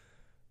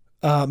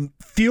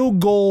field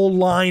goal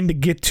line to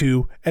get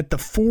to at the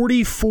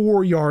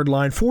 44-yard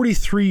line,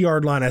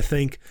 43-yard line, I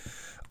think,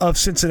 of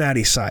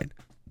Cincinnati's side.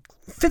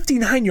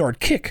 59-yard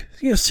kick,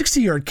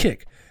 60-yard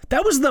kick.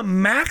 That was the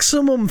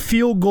maximum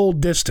field goal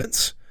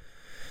distance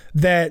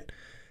that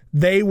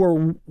they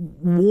were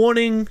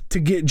wanting to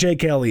get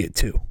Jake Elliott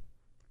to.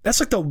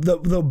 That's like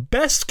the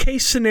best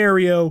case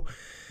scenario,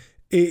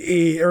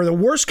 or the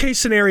worst case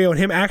scenario in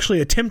him actually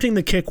attempting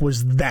the kick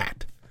was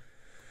that.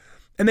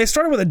 And they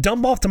started with a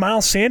dump off to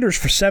Miles Sanders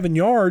for 7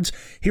 yards.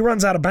 He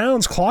runs out of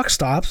bounds, clock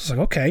stops. It's like,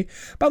 okay.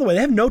 By the way,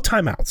 they have no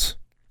timeouts.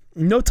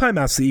 No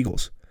timeouts, the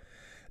Eagles.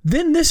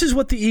 Then this is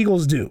what the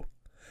Eagles do.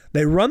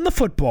 They run the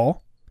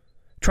football,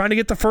 trying to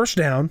get the first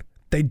down.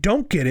 They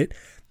don't get it.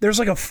 There's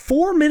like a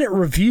 4-minute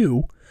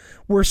review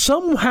where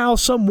somehow,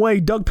 some way,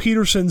 Doug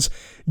Peterson's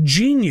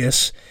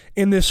genius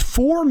in this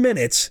 4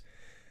 minutes,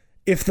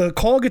 if the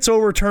call gets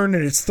overturned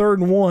and it's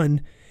 3rd and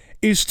 1,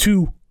 is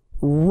to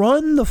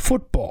run the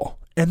football.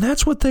 And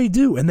that's what they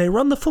do. And they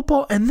run the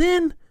football, and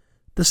then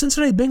the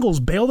Cincinnati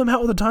Bengals bail them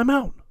out with a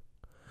timeout.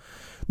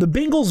 The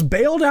Bengals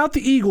bailed out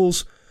the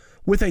Eagles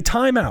with a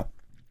timeout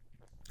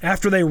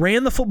after they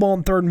ran the football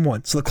in 3rd and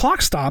 1. So the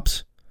clock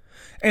stops.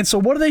 And so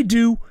what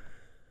do?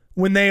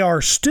 When they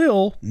are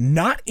still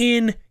not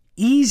in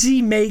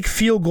easy make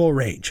field goal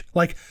range,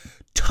 like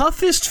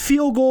toughest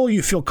field goal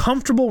you feel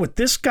comfortable with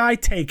this guy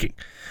taking,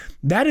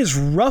 that is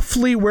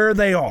roughly where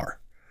they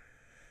are.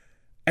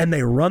 And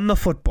they run the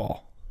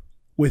football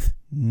with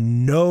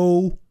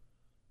no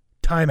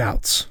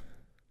timeouts.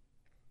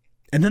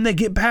 And then they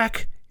get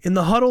back in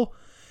the huddle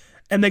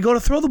and they go to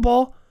throw the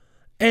ball,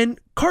 and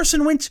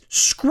Carson Wentz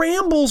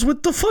scrambles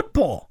with the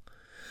football.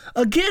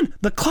 Again,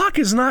 the clock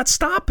is not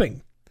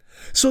stopping.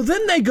 So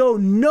then they go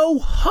no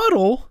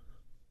huddle,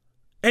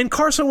 and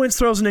Carson Wentz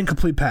throws an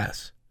incomplete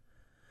pass.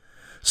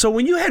 So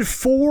when you had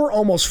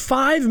almost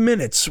 5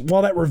 minutes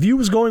while that review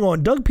was going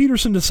on, Doug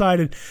Peterson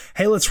decided,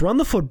 hey, let's run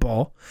the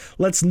football.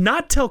 Let's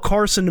not tell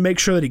Carson to make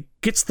sure that he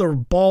gets the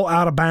ball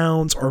out of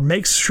bounds or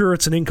makes sure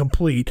it's an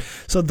incomplete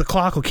so that the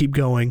clock will keep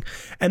going.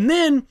 And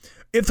then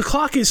if the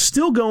clock is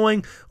still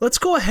going, let's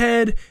go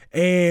ahead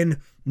and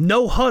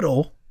no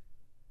huddle,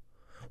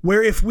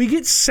 where if we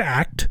get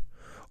sacked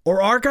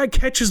or our guy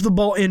catches the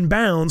ball in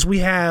bounds, we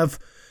have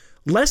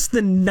less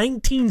than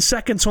 19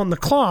 seconds on the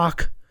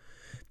clock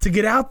to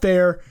get out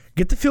there,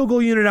 get the field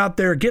goal unit out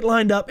there, get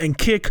lined up, and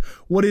kick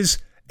what is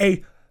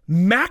a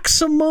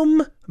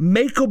maximum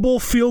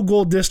makeable field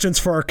goal distance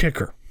for our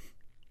kicker.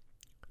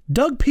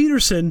 Doug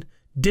Peterson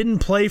didn't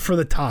play for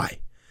the tie.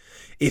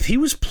 If he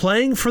was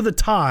playing for the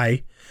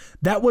tie,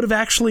 that would have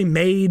actually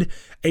made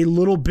a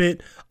little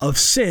bit of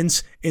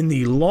sense in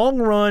the long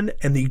run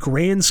and the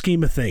grand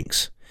scheme of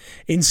things.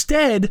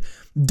 Instead,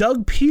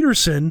 Doug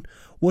Peterson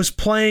was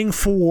playing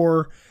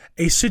for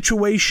a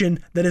situation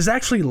that is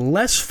actually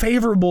less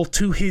favorable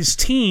to his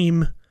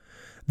team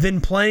than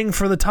playing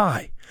for the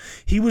tie.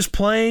 He was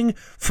playing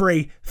for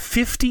a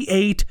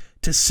 58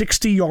 to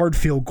 60-yard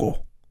field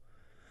goal.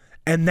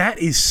 And that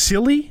is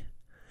silly.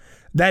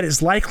 That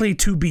is likely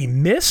to be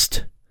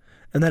missed.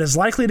 And that is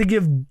likely to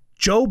give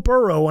Joe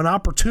Burrow an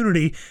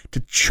opportunity to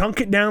chunk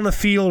it down the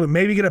field and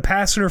maybe get a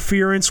pass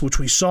interference, which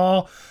we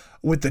saw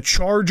with the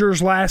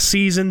Chargers last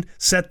season,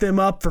 set them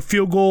up for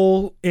field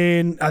goal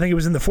in, I think it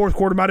was in the fourth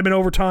quarter, might have been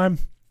overtime.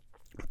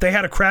 They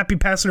had a crappy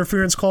pass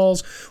interference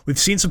calls. We've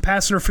seen some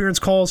pass interference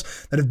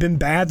calls that have been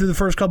bad through the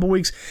first couple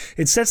weeks.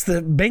 It sets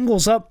the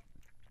Bengals up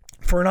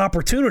for an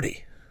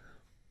opportunity.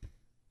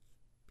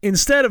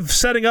 Instead of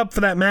setting up for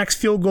that max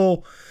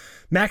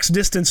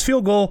distance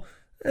field goal,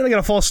 they got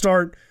a false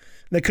start.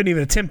 They couldn't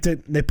even attempt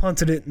it. They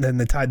punted it, and then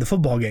they tied the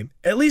football game.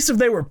 At least if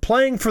they were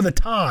playing for the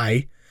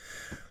tie,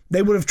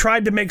 they would have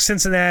tried to make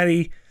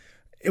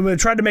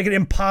it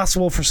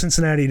impossible for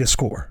Cincinnati to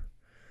score.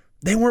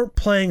 They weren't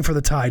playing for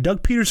the tie.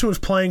 Doug Peterson was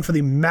playing for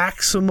the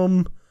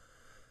maximum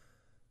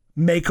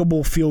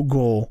makeable field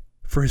goal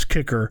for his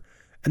kicker,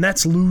 and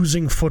that's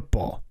losing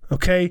football,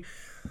 okay?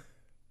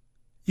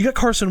 You got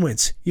Carson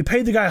Wentz. You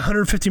paid the guy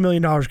 $150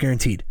 million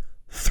guaranteed.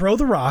 Throw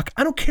the rock.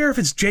 I don't care if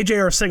it's J.J.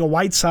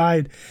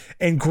 Arcega-Whiteside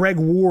and Greg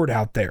Ward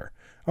out there.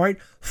 All right?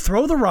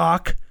 Throw the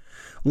rock.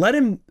 Let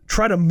him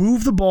try to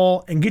move the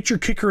ball and get your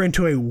kicker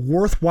into a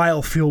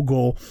worthwhile field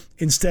goal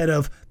instead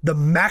of the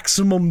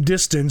maximum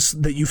distance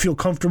that you feel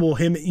comfortable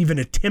him even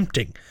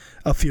attempting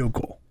a field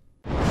goal.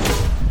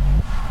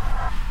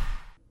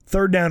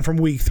 Third down from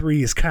week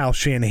 3 is Kyle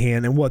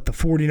Shanahan and what the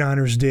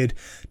 49ers did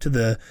to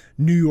the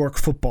New York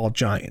Football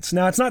Giants.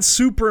 Now, it's not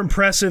super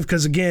impressive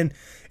because, again,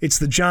 it's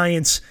the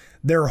Giants.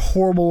 They're a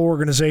horrible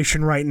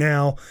organization right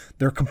now.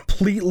 They're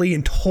completely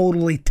and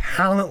totally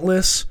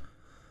talentless.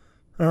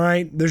 All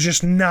right? There's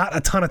just not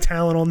a ton of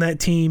talent on that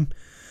team.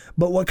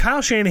 But what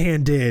Kyle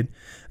Shanahan did,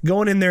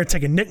 going in there,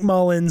 taking Nick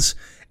Mullins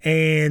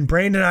and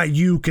Brandon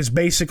Ayuk as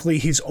basically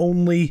his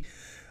only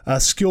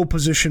skill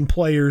position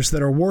players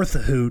that are worth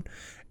a hoot,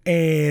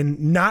 and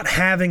not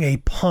having a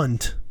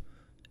punt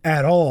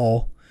at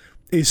all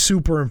is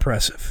super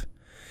impressive.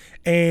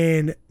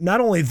 And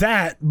not only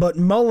that, but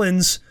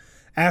Mullins,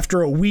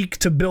 after a week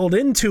to build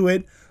into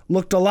it,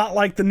 looked a lot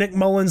like the Nick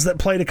Mullins that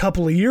played a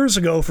couple of years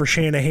ago for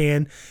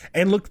Shanahan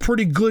and looked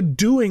pretty good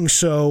doing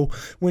so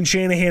when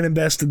Shanahan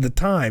invested the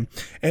time.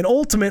 And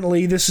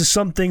ultimately, this is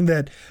something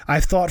that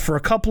I've thought for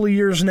a couple of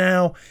years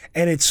now,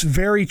 and it's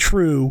very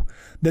true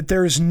that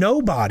there is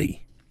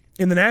nobody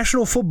in the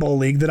National Football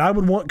League that I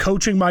would want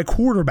coaching my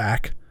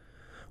quarterback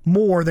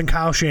more than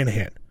Kyle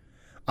Shanahan.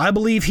 I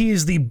believe he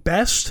is the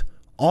best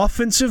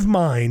offensive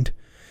mind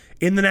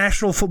in the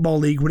National Football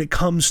League when it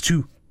comes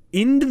to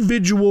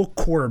individual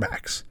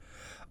quarterbacks.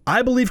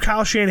 I believe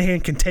Kyle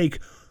Shanahan can take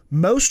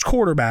most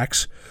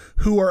quarterbacks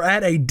who are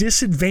at a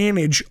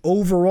disadvantage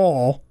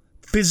overall,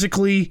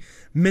 physically,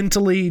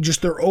 mentally,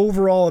 just their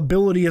overall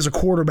ability as a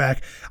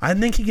quarterback. I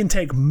think he can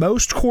take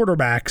most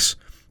quarterbacks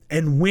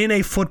and win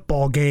a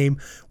football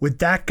game with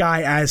that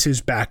guy as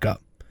his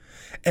backup.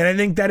 And I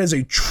think that is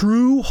a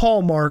true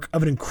hallmark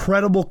of an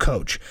incredible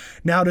coach.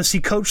 Now, does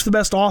he coach the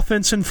best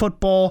offense in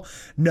football?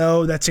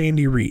 No, that's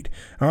Andy Reid.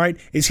 All right.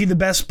 Is he the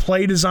best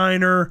play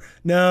designer?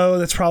 No,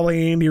 that's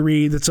probably Andy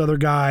Reid. That's other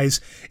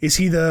guys. Is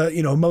he the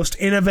most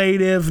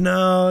innovative?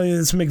 No,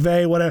 it's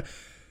McVay, whatever.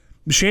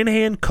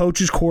 Shanahan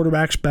coaches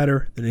quarterbacks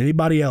better than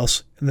anybody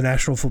else in the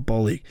National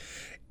Football League.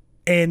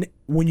 And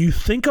when you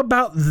think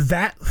about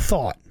that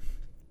thought,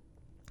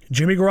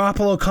 Jimmy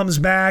Garoppolo comes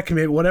back,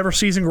 maybe whatever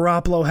season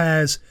Garoppolo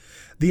has,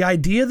 the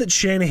idea that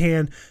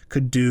Shanahan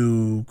could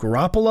do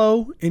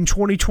Garoppolo in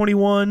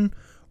 2021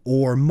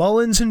 or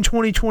Mullins in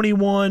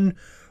 2021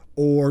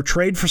 or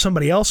trade for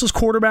somebody else's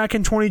quarterback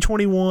in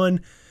 2021,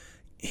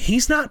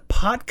 he's not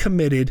pot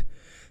committed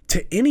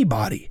to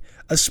anybody,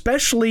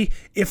 especially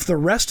if the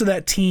rest of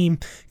that team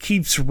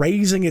keeps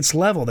raising its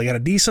level. They got a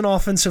decent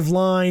offensive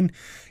line.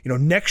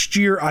 Next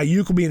year,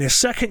 Ayuk will be in his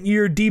second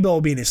year. Debo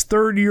will be in his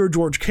third year.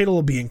 George Kittle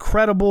will be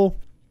incredible.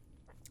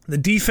 The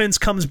defense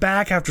comes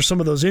back after some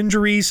of those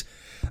injuries.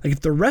 Like,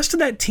 if the rest of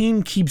that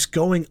team keeps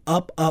going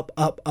up,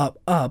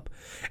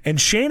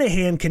 and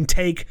Shanahan can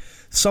take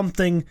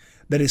something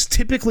that is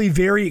typically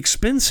very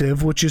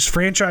expensive, which is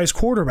franchise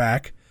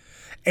quarterback,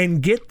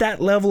 and get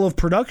that level of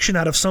production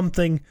out of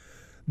something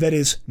that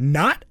is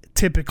not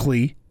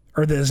typically,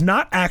 or that is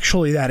not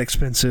actually that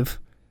expensive,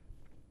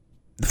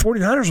 the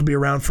 49ers will be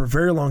around for a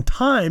very long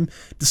time,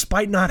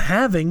 despite not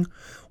having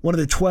one of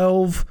the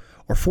 12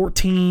 or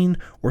 14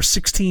 or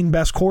 16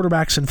 best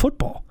quarterbacks in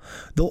football.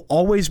 They'll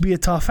always be a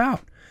tough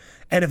out.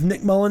 And if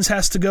Nick Mullins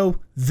has to go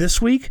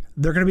this week,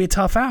 they're going to be a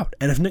tough out.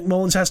 And if Nick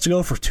Mullins has to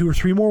go for 2 or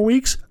 3 more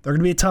weeks, they're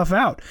going to be a tough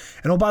out.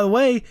 And oh, by the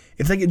way,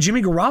 if they get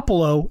Jimmy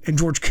Garoppolo and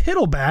George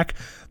Kittle back,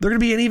 they're going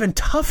to be an even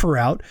tougher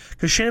out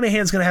because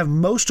Shanahan's going to have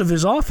most of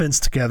his offense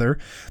together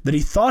that he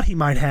thought he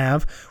might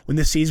have when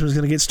this season was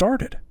going to get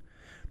started.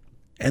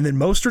 And then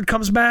Mostert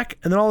comes back,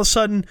 and then all of a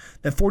sudden,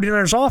 that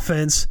 49ers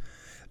offense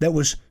that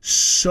was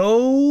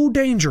so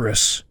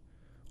dangerous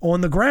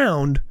on the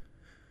ground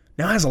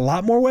now has a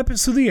lot more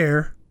weapons through the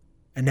air,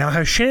 and now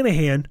has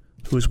Shanahan,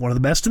 who is one of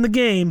the best in the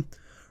game,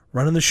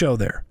 running the show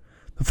there.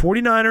 The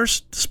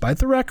 49ers, despite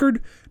the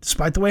record,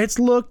 despite the way it's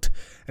looked,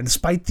 and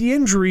despite the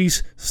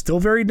injuries,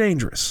 still very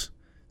dangerous.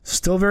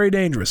 Still very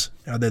dangerous.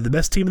 Now, they're the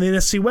best team in the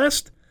NFC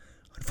West?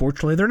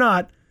 Unfortunately, they're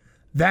not.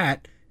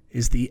 That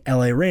is the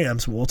LA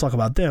Rams, but we'll talk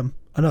about them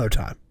another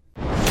time.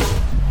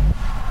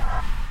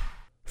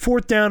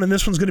 4th down, and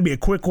this one's going to be a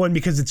quick one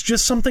because it's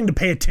just something to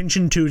pay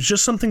attention to. It's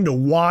just something to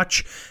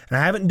watch, and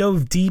I haven't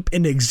dove deep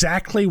into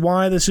exactly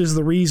why this is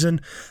the reason,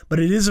 but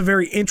it is a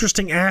very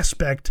interesting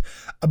aspect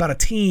about a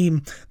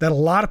team that a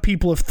lot of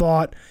people have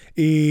thought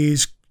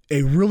is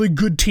a really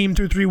good team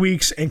through 3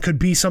 weeks and could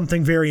be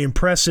something very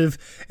impressive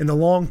in the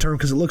long term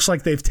because it looks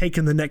like they've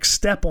taken the next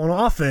step on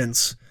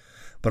offense.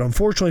 But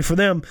unfortunately for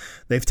them,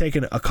 they've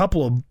taken a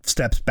couple of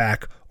steps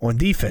back on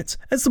defense.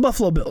 It's the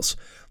Buffalo Bills.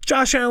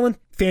 Josh Allen,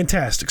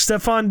 fantastic.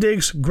 Stephon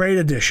Diggs, great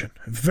addition.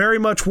 Very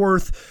much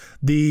worth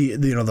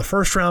the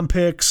first round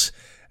picks,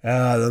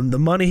 the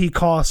money he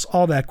costs,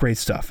 all that great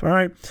stuff. All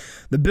right.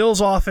 The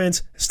Bills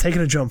offense has taken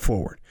a jump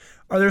forward.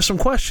 Are there some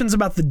questions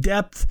about the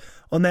depth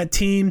on that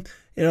team?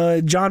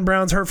 John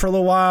Brown's hurt for a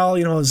little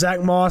while.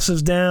 Zach Moss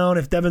is down.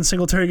 If Devin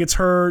Singletary gets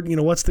hurt,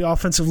 what's the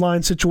offensive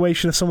line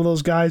situation if some of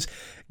those guys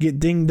get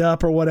dinged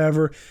up or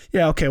whatever?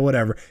 Yeah, okay,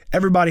 whatever.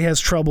 Everybody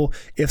has trouble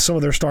if some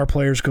of their star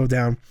players go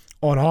down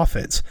on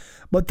offense.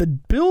 But the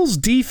Bills'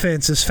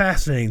 defense is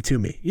fascinating to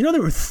me. They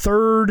were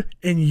 3rd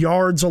in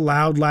yards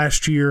allowed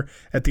last year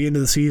at the end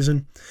of the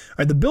season. All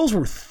right, the Bills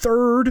were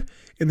 3rd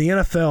in the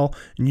NFL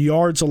in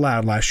yards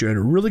allowed last year. They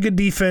had a really good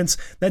defense.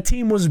 That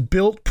team was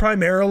built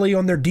primarily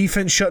on their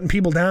defense shutting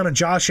people down and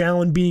Josh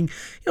Allen being,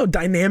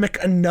 dynamic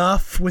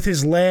enough with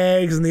his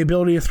legs and the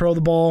ability to throw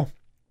the ball.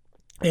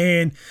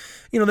 And,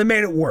 they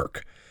made it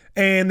work.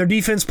 And their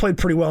defense played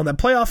pretty well in that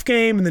playoff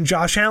game, and then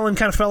Josh Allen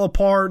kind of fell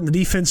apart, and the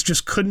defense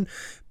just couldn't,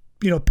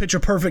 pitch a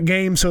perfect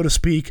game, so to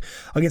speak,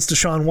 against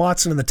Deshaun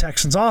Watson and the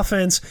Texans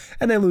offense,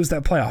 and they lose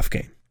that playoff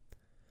game.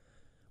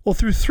 Well,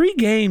 through 3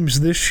 games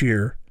this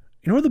year,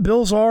 you know where the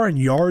Bills are in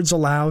yards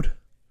allowed?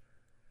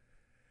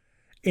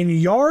 In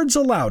yards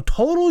allowed,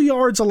 total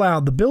yards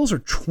allowed, the Bills are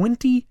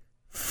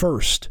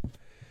 21st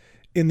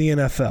in the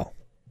NFL.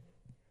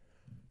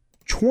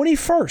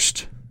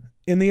 21st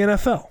in the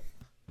NFL.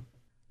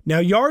 Now,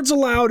 yards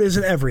allowed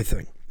isn't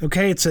everything,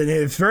 okay? It's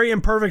a very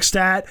imperfect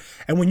stat,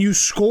 and when you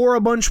score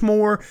a bunch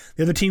more,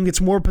 the other team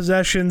gets more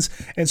possessions,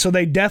 and so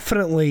they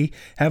definitely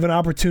have an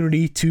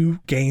opportunity to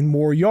gain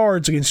more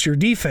yards against your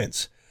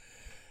defense.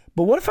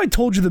 But what if I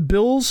told you the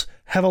Bills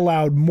have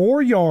allowed more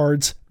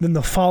yards than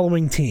the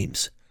following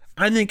teams?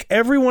 I think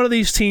every one of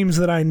these teams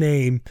that I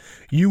name,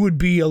 you would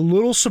be a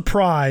little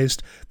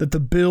surprised that the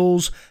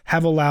Bills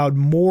have allowed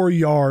more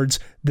yards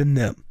than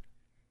them.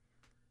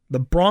 The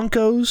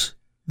Broncos,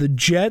 the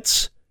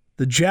Jets,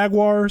 the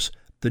Jaguars,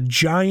 the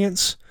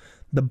Giants,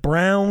 the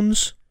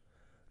Browns,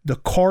 the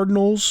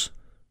Cardinals,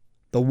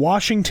 the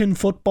Washington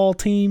football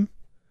team.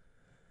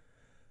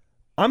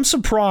 I'm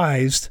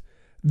surprised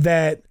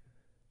that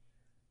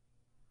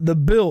the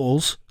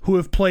Bills, who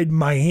have played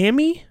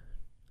Miami,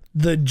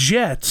 the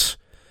Jets,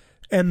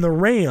 and the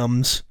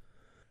Rams,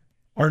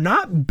 are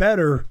not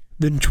better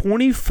than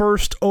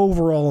 21st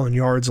overall in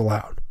yards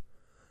allowed.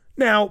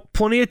 Now,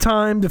 plenty of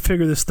time to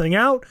figure this thing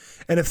out,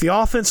 and if the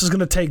offense is going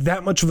to take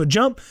that much of a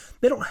jump,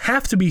 they don't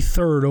have to be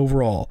 3rd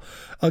overall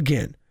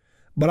again.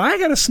 But I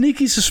got a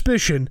sneaky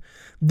suspicion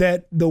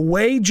that the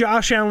way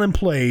Josh Allen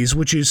plays,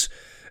 which is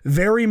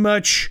very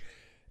much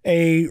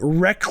a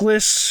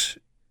reckless,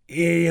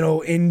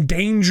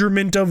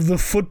 endangerment of the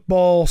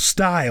football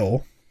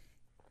style,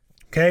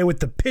 okay, with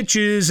the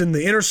pitches and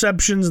the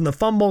interceptions and the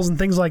fumbles and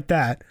things like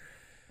that,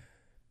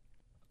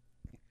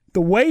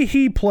 the way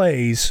he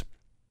plays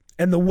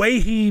and the way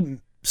he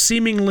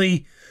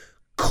seemingly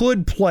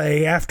could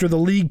play after the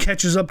league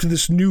catches up to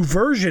this new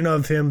version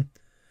of him,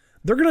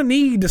 they're going to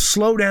need to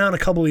slow down a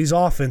couple of these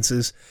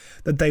offenses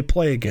that they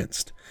play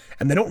against.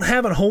 And they don't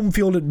have a home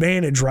field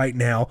advantage right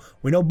now.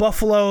 We know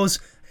Buffalo's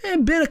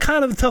been a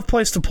kind of a tough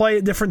place to play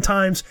at different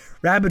times.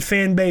 Rabid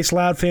fan base,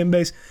 loud fan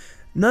base.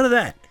 None of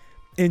that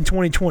in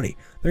 2020.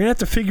 They're going to have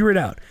to figure it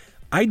out.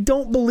 I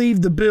don't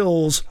believe the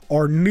Bills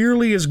are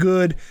nearly as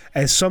good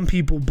as some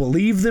people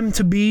believe them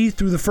to be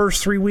through the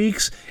first 3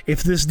 weeks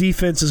if this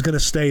defense is going to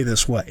stay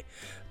this way.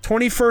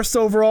 21st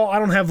overall, I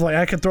don't have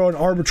I could throw an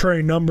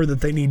arbitrary number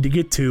that they need to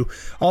get to.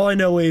 All I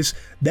know is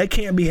they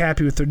can't be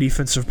happy with their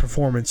defensive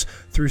performance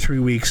through 3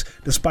 weeks,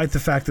 despite the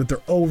fact that they're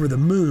over the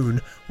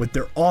moon with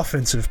their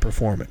offensive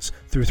performance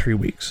through 3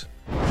 weeks.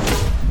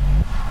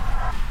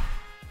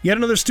 Yet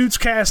another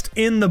Stootscast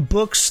in the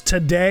books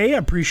today. I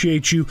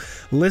appreciate you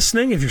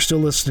listening. If you're still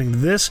listening to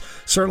this,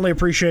 certainly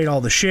appreciate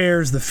all the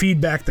shares, the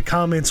feedback, the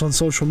comments on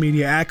social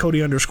media at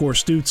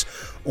Cody_Stoots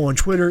on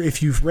Twitter.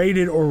 If you've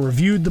rated or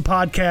reviewed the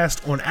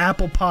podcast on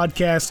Apple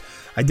Podcasts,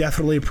 I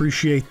definitely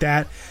appreciate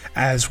that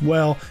as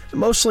well. And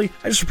mostly,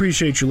 I just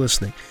appreciate you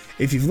listening.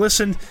 If you've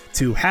listened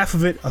to half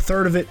of it, a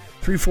third of it,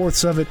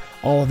 3/4 of it,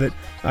 all of it,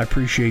 I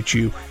appreciate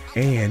you.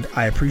 And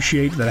I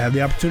appreciate that I have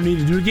the opportunity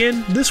to do it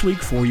again this week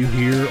for you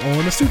here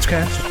on the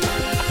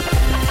Stootscast.